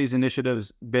some of these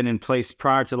initiatives been in place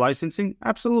prior to licensing?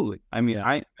 Absolutely. I mean,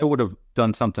 I would have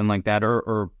done something like that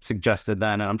or suggested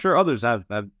that, and I'm sure others have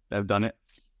done it.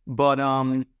 But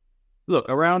look,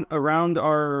 around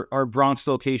our Bronx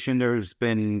location, there's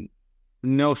been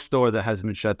no store that has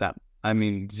been shut down. I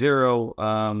mean, zero.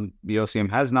 The OCM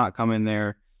has not come in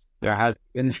there. There has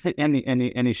been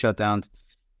any shutdowns.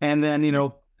 And then,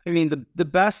 I mean, the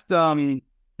best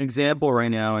example right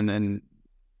now, and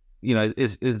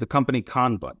is the company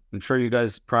Conbud. I'm sure you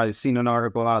guys probably seen an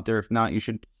article out there. If not, you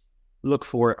should look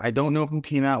for it. I don't know who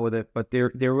came out with it, but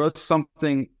there was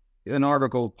an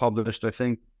article published, I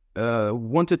think,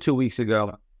 1 to 2 weeks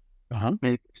ago. And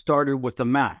it started with a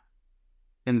map.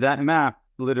 And that map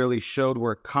literally showed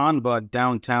where Conbud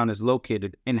downtown is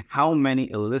located and how many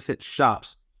illicit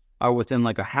shops are within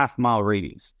like a half-mile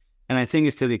radius. And I think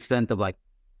it's to the extent of like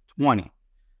 20.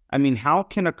 I mean, how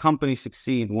can a company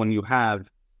succeed when you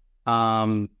have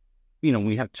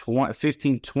we have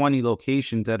 15, 20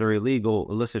 locations that are illegal,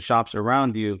 illicit shops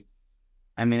around you?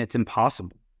 I mean, it's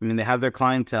impossible. I mean, they have their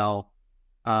clientele.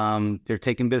 They're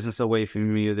taking business away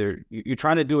from you. You're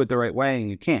trying to do it the right way, and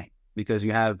you can't because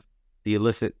you have the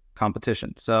illicit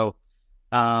competition. So,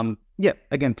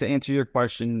 again, to answer your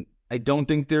question, I don't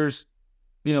think there's,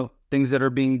 things that are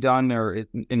being done are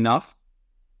enough.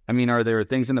 I mean, are there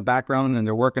things in the background and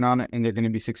they're working on it and they're going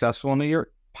to be successful in a year?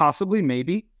 Possibly,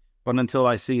 maybe. But until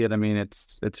I see it, I mean,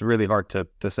 it's really hard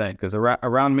to say because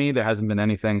around me, there hasn't been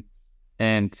anything.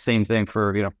 And same thing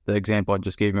for, the example I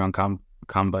just gave you on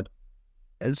Conbud.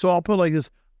 And so I'll put it like this.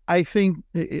 I think,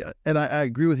 and I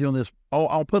agree with you on this.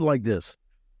 I'll put it like this.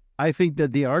 I think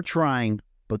that they are trying,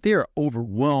 but they are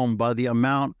overwhelmed by the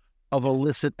amount of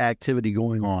illicit activity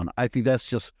going on. I think that's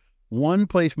just one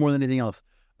place more than anything else.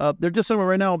 They're just somewhere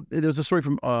right now. There's a story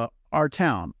from our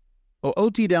town,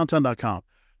 otdowntown.com.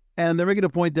 And they're making a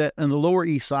point that in the Lower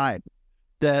East Side,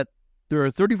 that there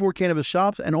are 34 cannabis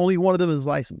shops and only one of them is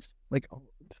licensed. Like,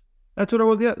 that's what I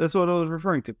was. Yeah, that's what I was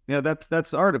referring to. Yeah, that's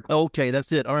the article. Okay,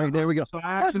 that's it. All right, there we go. So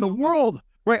that's in the world,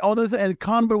 right? And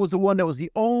Conbud was the one that was the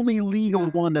only legal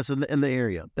one that's in the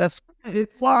area.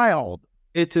 It's wild.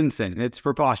 It's insane. It's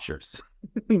preposterous.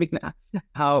 I mean,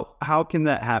 how can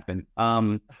that happen?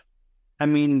 I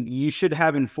mean, you should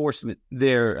have enforcement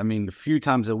there. I mean, a few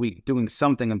times a week doing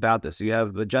something about this. You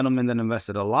have a gentleman that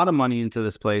invested a lot of money into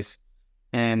this place,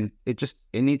 and it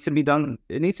needs to be done.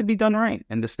 It needs to be done right,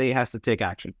 and the state has to take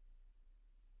action.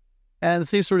 And the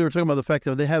same story, they were talking about the fact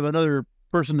that they have another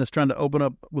person that's trying to open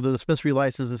up with a dispensary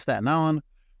license in Staten Island,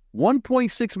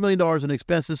 $1.6 million in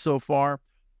expenses so far,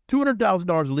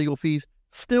 $200,000 in legal fees,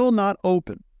 still not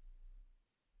open.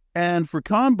 And for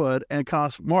Conbud and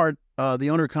Cosmart, the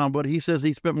owner of Conbud, he says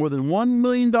he spent more than $1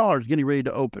 million getting ready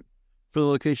to open for the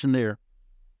location there.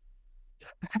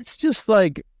 That's just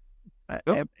like,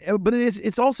 but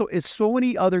it's also so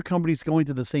many other companies going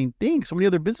to the same thing. So many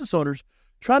other business owners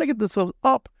trying to get themselves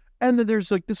up, and then there's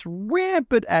like this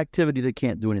rampant activity they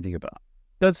can't do anything about.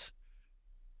 That's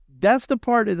the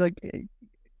part of like,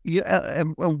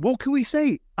 and what can we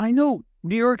say? I know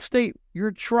New York State,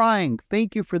 you're trying.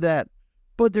 Thank you for that.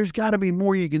 But there's got to be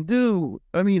more you can do.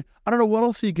 I mean, I don't know what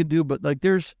else you can do, but like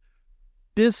this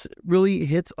really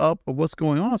hits up of what's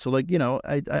going on. So like,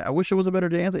 I wish there was a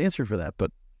better answer for that,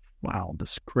 but wow,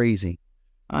 this is crazy.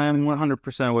 I am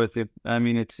 100% with you. I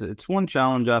mean, it's one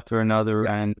challenge after another.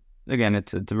 Yeah. And again,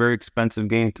 it's a very expensive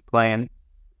game to play in.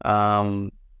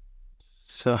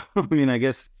 So, I mean, I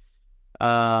guess,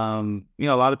 a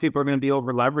lot of people are going to be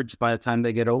over leveraged by the time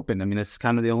they get open. I mean, it's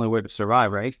kind of the only way to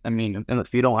survive, right? I mean, and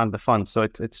if you don't have the funds, so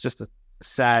it's just a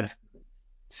sad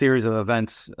series of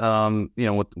events,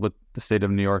 with the state of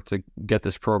New York to get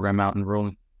this program out and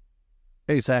rolling.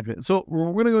 Exactly. So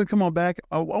we're going to go and come on back.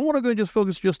 I want to go and just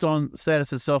focus just on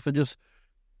status itself and just,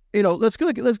 let's go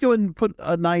ahead and put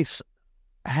a nice,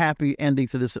 happy ending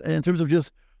to this in terms of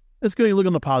just, let's go and look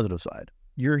on the positive side.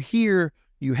 You're here,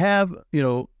 you have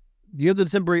the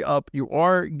temporary up, you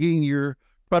are getting your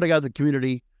product out to the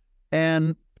community,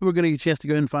 and we're going to get a chance to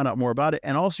go ahead and find out more about it.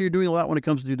 And also, you're doing a lot when it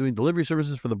comes to doing delivery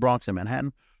services for the Bronx and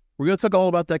Manhattan. We're going to talk all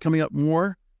about that coming up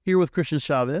more here with Christian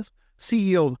Chavez,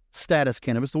 CEO of Status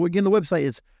Cannabis. So again, the website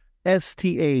is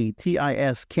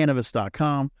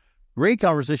statiscannabis.com. Great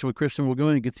conversation with Christian. We'll go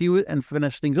in and continue it and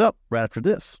finish things up right after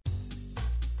this.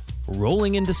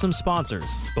 Rolling into some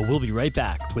sponsors, but we'll be right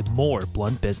back with more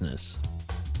Blunt Business.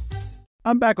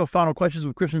 I'm back with final questions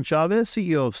with Christian Chavez,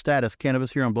 CEO of Status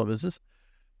Cannabis here on Blunt Business.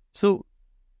 So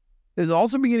there's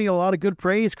also been getting a lot of good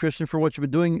praise, Christian, for what you've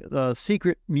been doing.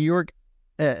 Secret New York,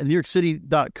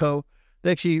 NewYorkCity.co.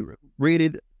 They actually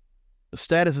rated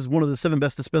status as one of the 7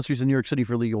 best dispensaries in New York City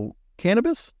for legal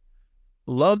cannabis.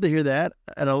 Love to hear that,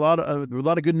 and a lot of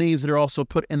good names that are also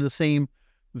put in the same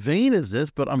vein as this.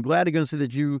 But I'm glad to see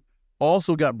that you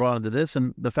also got brought into this,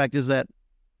 and the fact is that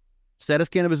Status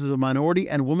Cannabis is a minority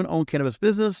and woman-owned cannabis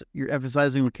business. You're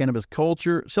emphasizing cannabis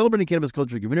culture, celebrating cannabis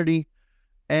culture community,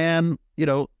 and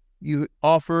you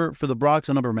offer for the Bronx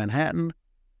and Upper Manhattan.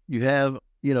 You have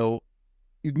you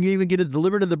can even get it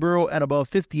delivered to the borough at above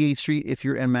 58th Street if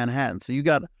you're in Manhattan. So you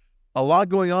got a lot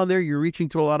going on there. You're reaching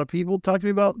to a lot of people. Talk to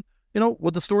me about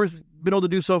what the store's been able to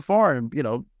do so far, and being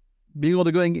able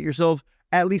to go ahead and get yourself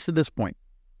at least at this point.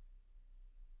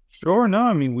 Sure. No,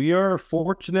 I mean, we are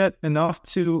fortunate enough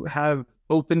to have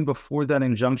opened before that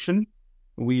injunction.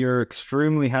 We are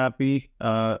extremely happy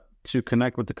to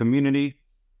connect with the community.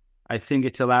 I think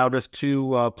it's allowed us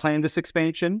to plan this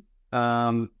expansion.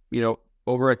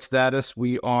 Over at Status,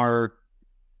 we are,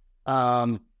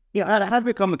 have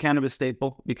become a cannabis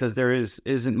staple because there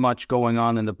isn't much going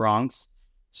on in the Bronx.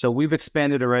 So we've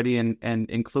expanded already and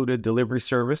included delivery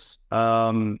service.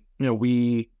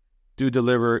 We do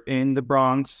deliver in the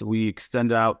Bronx. We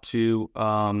extend out to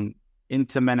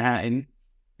into Manhattan,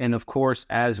 and of course,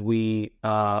 as we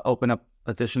open up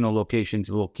additional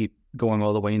locations, we'll keep going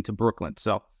all the way into Brooklyn.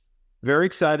 So, very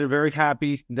excited, very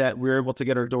happy that we're able to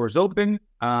get our doors open.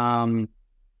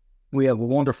 We have a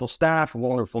wonderful staff, a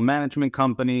wonderful management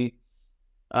company.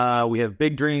 We have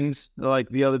big dreams like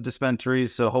the other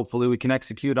dispensaries, so hopefully we can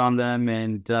execute on them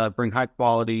and bring high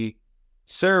quality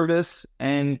service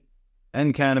and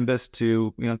cannabis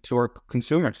to our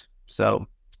consumers. So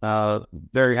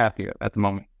very happy at the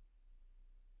moment.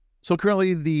 So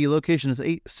currently the location is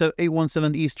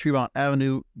 817 East Tremont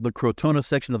Avenue, the Crotona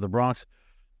section of the Bronx.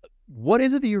 What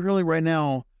is it that you're hearing right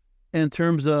now in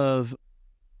terms of,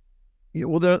 there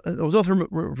was also a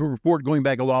report going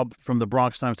back a lot from the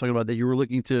Bronx Times talking about that you were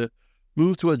looking to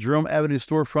move to a Jerome Avenue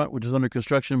storefront, which is under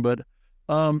construction. But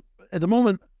at the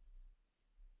moment,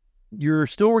 you're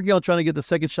still working on trying to get the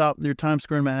second shop near Times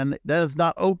Square in Manhattan. That is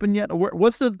not open yet.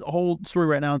 What's the whole story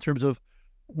right now in terms of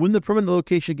when the permanent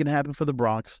location can happen for the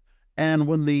Bronx and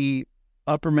when the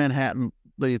Upper Manhattan,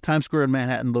 the Times Square in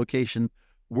Manhattan location,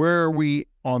 where are we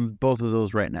on both of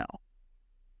those right now?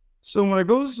 So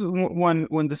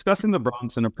when discussing the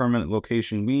Bronx in a permanent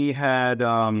location, we had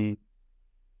 2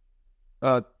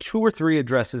 or 3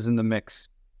 addresses in the mix,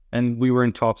 and we were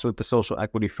in talks with the Social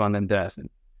Equity Fund and DASN.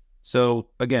 So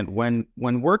again, when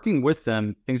working with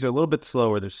them, things are a little bit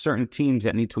slower. There's certain teams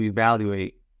that need to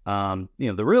evaluate, the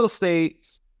real estate,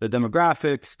 the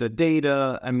demographics, the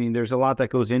data. I mean, there's a lot that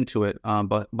goes into it,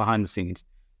 but behind the scenes.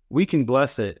 We can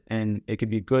bless it and it could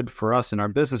be good for us in our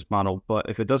business model, but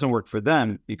if it doesn't work for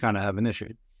them, you kind of have an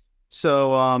issue.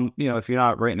 So, if you're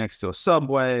not right next to a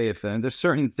subway, there's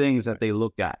certain things that they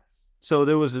look at. So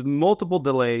there was multiple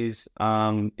delays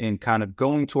in kind of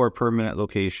going to our permanent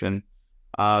location.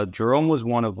 Jerome was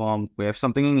one of them. We have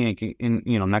something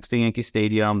next to Yankee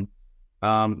Stadium.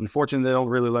 Unfortunately, they don't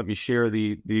really let me share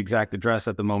the exact address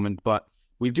at the moment, but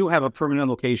we do have a permanent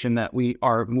location that we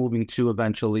are moving to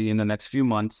eventually in the next few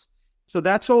months. So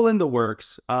that's all in the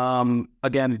works.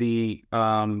 Again, the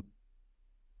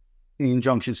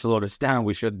injunction slowed us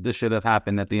down. This should have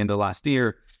happened at the end of last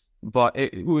year, but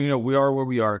we are where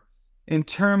we are. In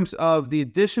terms of the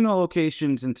additional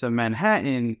locations into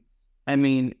Manhattan, I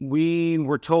mean, we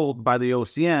were told by the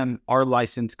OCM our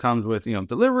license comes with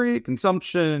delivery,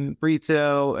 consumption,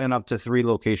 retail, and up to 3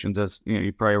 locations, as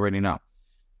you probably already know.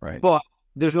 Right. But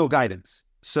there's no guidance.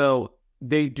 So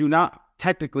they do not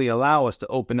technically allow us to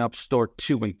open up store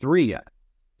 2 and 3 yet.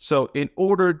 So in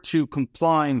order to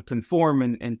comply and conform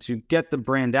and to get the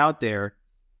brand out there,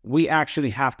 we actually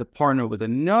have to partner with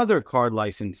another card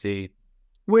licensee,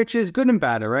 which is good and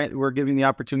bad, right? We're giving the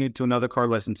opportunity to another card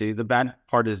licensee. The bad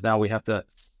part is now we have to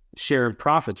share in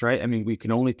profits, right? I mean, we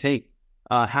can only take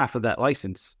half of that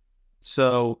license.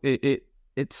 So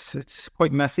it's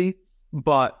quite messy,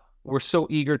 but we're so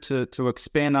eager to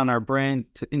expand on our brand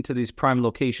into these prime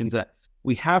locations that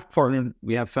we have partnered.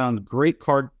 We have found great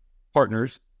card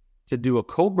partners to do a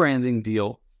co-branding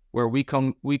deal where we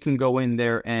can go in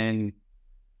there and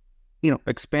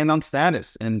expand on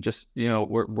Status and just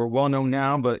we're well known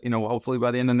now, but hopefully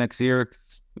by the end of next year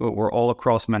we're all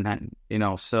across Manhattan.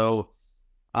 So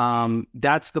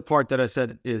that's the part that I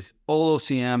said is all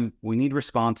OCM. We need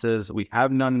responses. We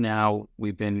have none now.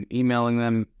 We've been emailing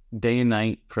them day and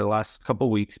night for the last couple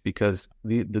of weeks because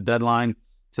the deadline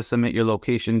to submit your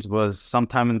locations was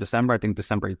sometime in December, I think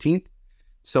December 18th.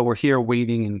 So we're here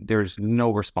waiting and there's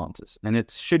no responses. And it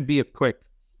should be a quick,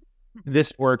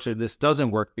 this works or this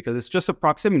doesn't work because it's just a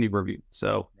proximity review.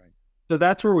 So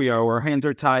that's where we are. Our hands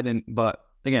are tied, but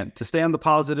again, to stay on the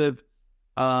positive,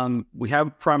 we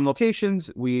have prime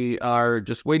locations. We are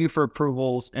just waiting for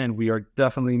approvals, and we are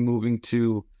definitely moving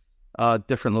to a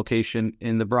different location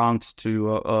in the Bronx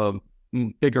to a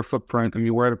bigger footprint. I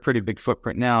mean, we're at a pretty big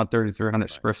footprint now, 3,300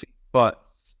 square feet, but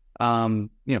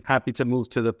happy to move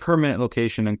to the permanent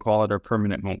location and call it our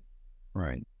permanent home.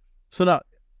 Right. So now,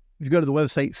 if you go to the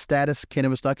website,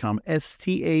 statuscannabis.com,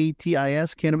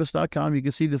 STATIS cannabis.com, you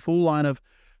can see the full line of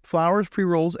flowers,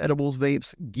 pre-rolls, edibles,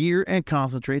 vapes, gear, and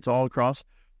concentrates all across.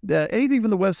 Anything from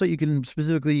the website you can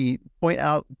specifically point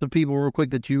out to people real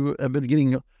quick that you have been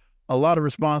getting a lot of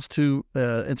response to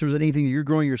in terms of anything you're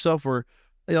growing yourself, or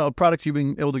products you've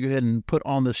been able to go ahead and put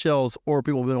on the shelves, or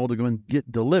people have been able to go and get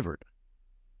delivered?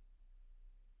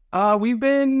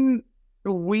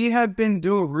 We have been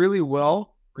doing really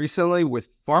well recently with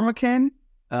PharmaCann.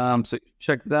 So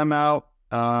check them out.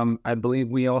 I believe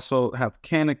we also have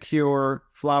Canacure,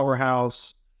 Flower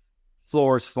House,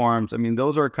 Flores Farms. I mean,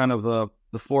 those are kind of the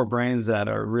 4 brands that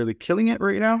are really killing it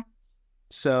right now.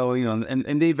 So,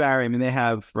 and they vary. I mean, they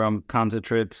have from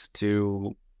concentrates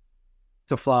to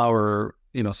flower,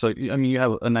 so, I mean, you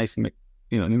have a nice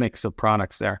mix of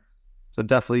products there. So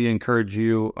definitely encourage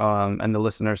you and the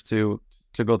listeners to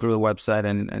go through the website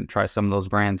and try some of those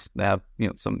brands. They have,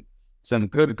 some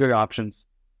good options.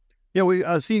 Yeah,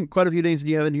 I've seen quite a few names that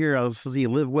you have in here. I was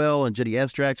seeing Live Well and Jetty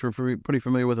Extracts we're pretty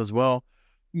familiar with as well.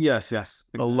 Yes.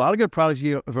 Exactly. A lot of good products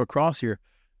you have across here.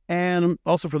 And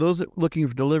also for those looking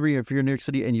for delivery, if you're in New York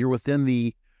City and you're within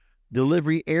the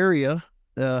delivery area,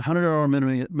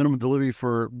 $100 minimum delivery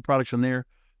for products from there.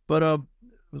 But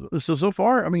so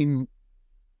far, I mean,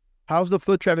 how's the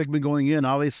foot traffic been going in?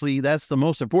 Obviously, that's the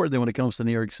most important thing when it comes to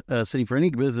New York City for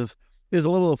any business. There's a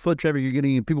level of foot traffic you're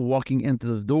getting, people walking into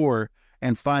the door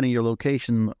and finding your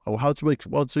location. What's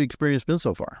the experience been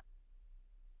so far?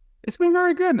 It's been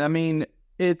very good. I mean,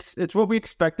 it's what we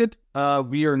expected.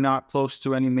 We are not close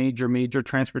to any major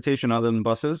transportation other than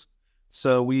buses.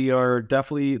 So we are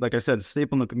definitely, like I said, a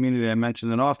staple in the community. I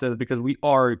mentioned it often because we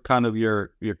are kind of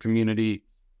your community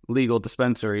legal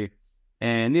dispensary.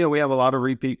 And, we have a lot of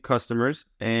repeat customers,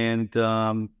 and,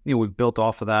 we've built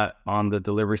off of that on the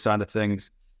delivery side of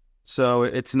things. So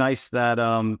it's nice that,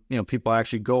 people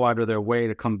actually go out of their way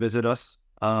to come visit us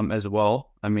as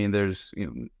well. I mean, there's,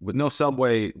 with no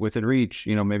subway within reach,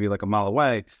 maybe like a mile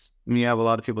away, I mean, you have a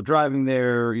lot of people driving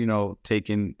there,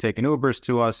 taking Ubers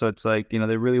to us. So it's like,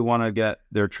 they really want to get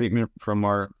their treatment from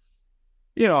our,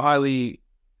 the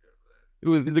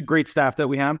great staff that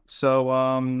we have.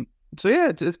 So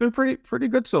yeah, it's been pretty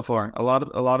good so far. A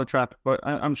lot of traffic, but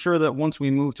I'm sure that once we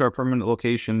move to our permanent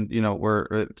location, where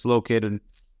it's located,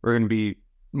 we're going to be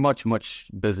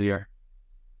much busier.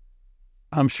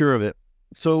 I'm sure of it.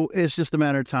 So it's just a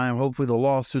matter of time. Hopefully the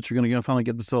lawsuits are going to finally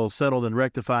get themselves settled and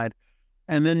rectified.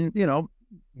 And then,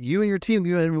 you and your team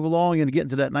go ahead and move along and get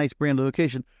into that nice brand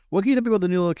location. What can you tell me about the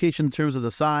new location in terms of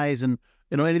the size and,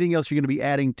 anything else you're going to be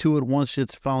adding to it once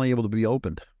it's finally able to be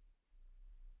opened?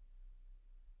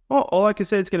 Well, all I can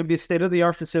say, it's going to be a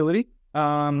state-of-the-art facility.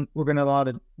 We're going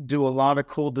to do a lot of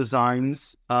cool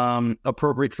designs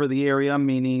appropriate for the area,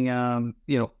 meaning,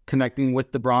 connecting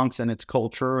with the Bronx and its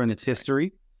culture and its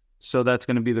history. So that's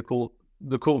going to be the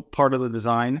cool part of the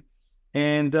design.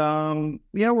 And,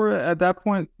 we're at that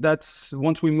point,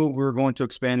 once we move, we're going to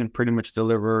expand and pretty much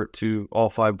deliver to all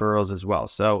 5 boroughs as well.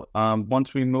 So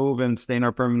once we move and stay in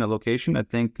our permanent location, I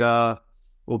think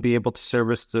we'll be able to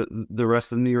service the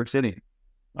rest of New York City.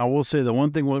 I will say the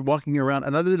one thing, walking around,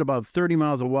 and I did about 30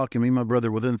 miles of walking, me and my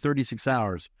brother, within 36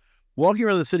 hours. Walking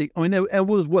around the city, I mean, it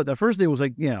was the first day was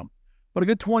like, but a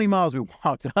good 20 miles we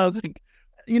walked. I was like,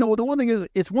 the one thing is,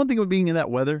 it's one thing of being in that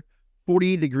weather,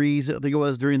 48 degrees, I think it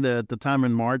was during the time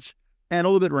in March, and a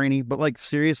little bit rainy, but like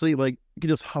seriously, like you can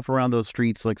just huff around those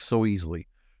streets like so easily.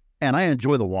 And I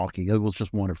enjoy the walking. It was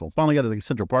just wonderful. Finally got to the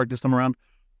Central Park this time around.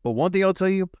 But one thing I'll tell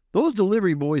you, those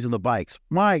delivery boys on the bikes,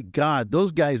 my God,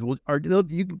 those guys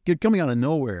you're coming out of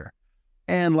nowhere.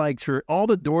 And like for all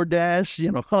the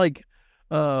DoorDash, like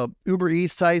Uber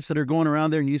Eats types that are going around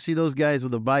there, and you see those guys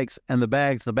with the bikes and the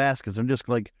bags, the baskets, and just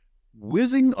like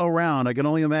whizzing around. I can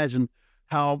only imagine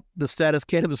how the Status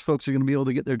Cannabis folks are going to be able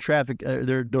to get their traffic,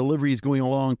 their deliveries going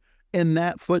along in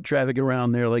that foot traffic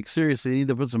around there. Like seriously, they need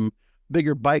to put some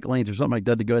bigger bike lanes or something like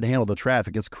that to go ahead and handle the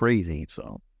traffic. It's crazy.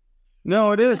 So.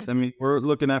 No, it is. I mean, we're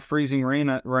looking at freezing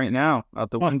rain right now out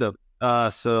the window.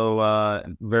 So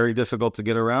very difficult to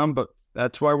get around, but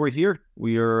that's why we're here.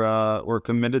 We're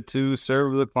committed to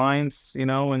serve the clients,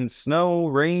 in snow,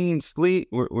 rain, sleet.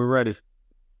 We're ready.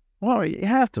 Well, you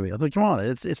have to be. I think, come on,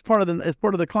 it's part of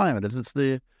the climate. It's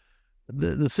the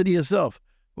city itself.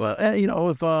 Well,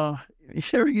 if you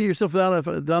should ever get yourself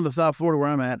down to South Florida where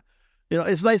I'm at,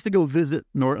 it's nice to go visit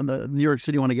New York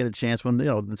City when I get a chance, when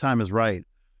the time is right.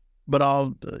 But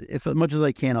I'll, if as much as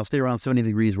I can, I'll stay around 70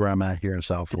 degrees where I'm at here in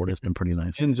South Florida. It's been pretty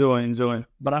nice. Enjoy.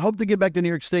 But I hope to get back to New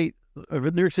York City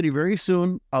very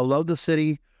soon. I love the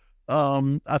city. I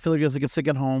feel like it's like a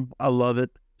second home. I love it.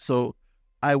 So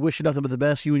I wish you nothing but the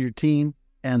best, you and your team.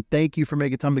 And thank you for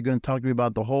making time to go and talk to me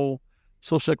about the whole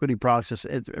social equity process.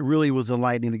 It really was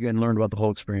enlightening to go and learn about the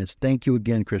whole experience. Thank you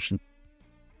again, Christian.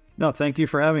 No, thank you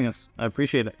for having us. I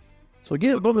appreciate it. So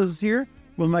again, both of us here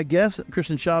with my guest,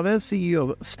 Christian Chavez,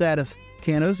 CEO of Status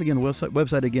Cannabis. Again, the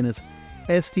website again is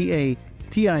STATIS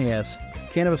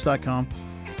cannabis.com.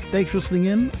 Thanks for listening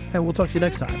in, and we'll talk to you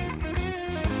next time.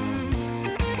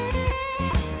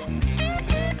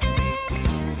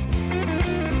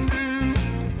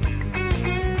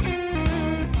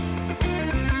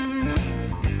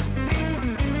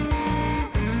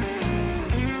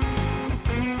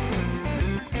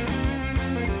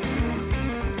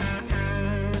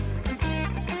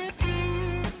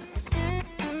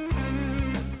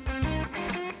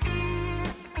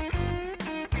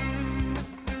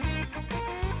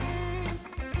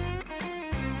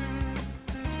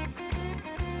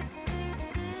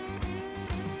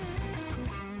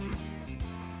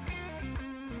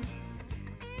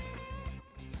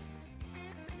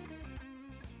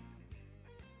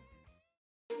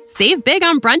 Save big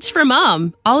on brunch for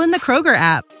mom, all in the Kroger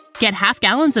app. Get half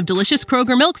gallons of delicious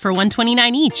Kroger milk for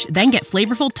 $1.29 each. Then get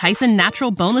flavorful Tyson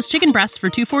natural boneless chicken breasts for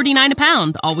 $2.49 a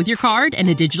pound, all with your card and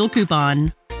a digital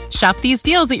coupon. Shop these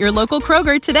deals at your local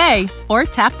Kroger today, or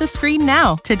tap the screen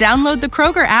now to download the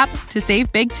Kroger app to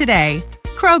save big today.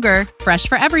 Kroger, fresh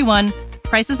for everyone.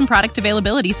 Prices and product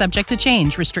availability subject to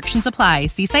change. Restrictions apply.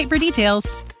 See site for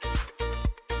details.